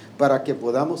Jesús, para que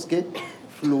podamos ¿qué?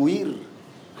 Fluir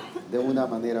de una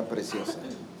manera preciosa.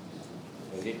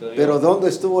 Pero ¿dónde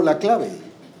estuvo la clave?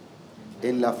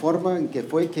 En la forma en que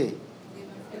fue que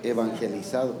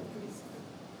evangelizado.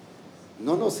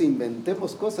 No nos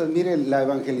inventemos cosas. Miren, la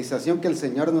evangelización que el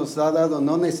Señor nos ha dado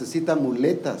no necesita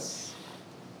muletas.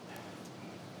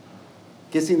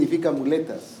 ¿Qué significa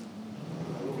muletas?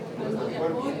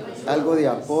 Algo de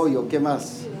apoyo. ¿Qué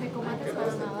más?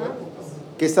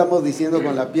 ¿Qué estamos diciendo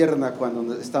con la pierna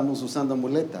cuando estamos usando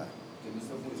muleta?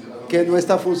 Que no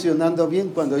está funcionando bien.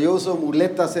 Cuando yo uso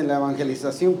muletas en la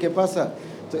evangelización, ¿qué pasa?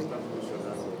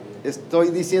 Estoy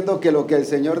diciendo que lo que el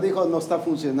Señor dijo no está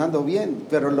funcionando bien,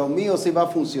 pero lo mío sí va a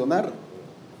funcionar.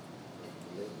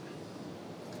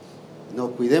 No,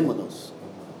 cuidémonos.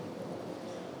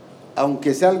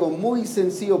 Aunque sea algo muy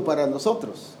sencillo para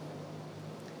nosotros,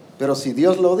 pero si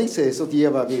Dios lo dice, eso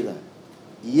lleva vida,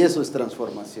 y eso es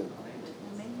transformación.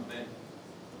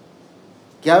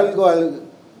 Que algo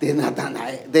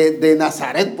de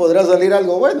Nazaret podrá salir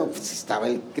algo bueno, pues estaba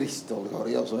el Cristo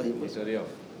glorioso ahí, pues.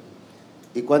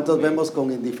 ¿Y cuántos vemos con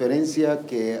indiferencia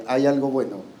que hay algo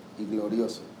bueno y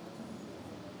glorioso?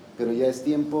 Pero ya es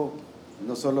tiempo,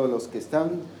 no solo los que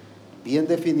están bien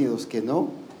definidos, que no,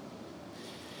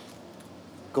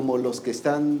 como los que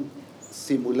están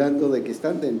simulando de que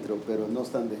están dentro, pero no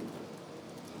están dentro.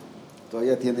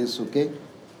 Todavía tienen su ¿qué?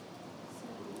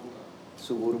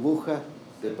 Su burbuja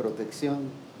de protección.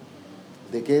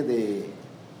 ¿De qué? De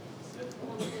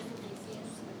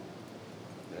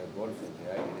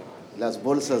las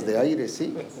bolsas de aire,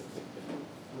 sí.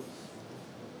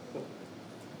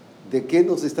 ¿De qué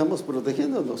nos estamos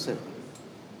protegiendo? No sé.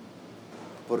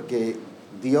 Porque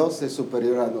Dios es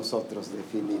superior a nosotros,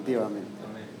 definitivamente.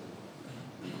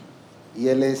 Y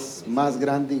Él es más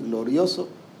grande y glorioso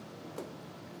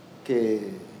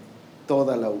que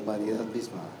toda la humanidad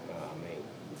misma.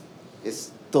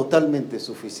 Es totalmente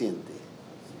suficiente.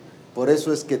 Por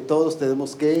eso es que todos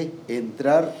tenemos que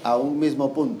entrar a un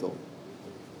mismo punto,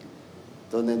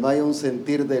 donde no hay un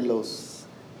sentir de los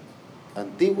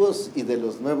antiguos y de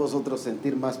los nuevos otro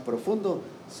sentir más profundo,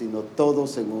 sino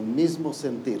todos en un mismo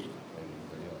sentir.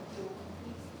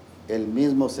 El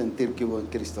mismo sentir que hubo en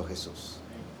Cristo Jesús.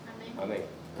 Amén.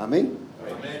 Amén.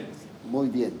 Amén. Muy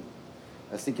bien.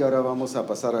 Así que ahora vamos a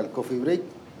pasar al coffee break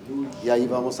y ahí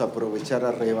vamos a aprovechar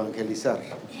a reevangelizar.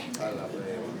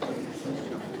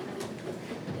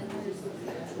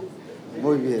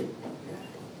 Muy bien.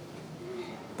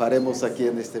 Paremos aquí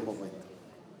en este momento.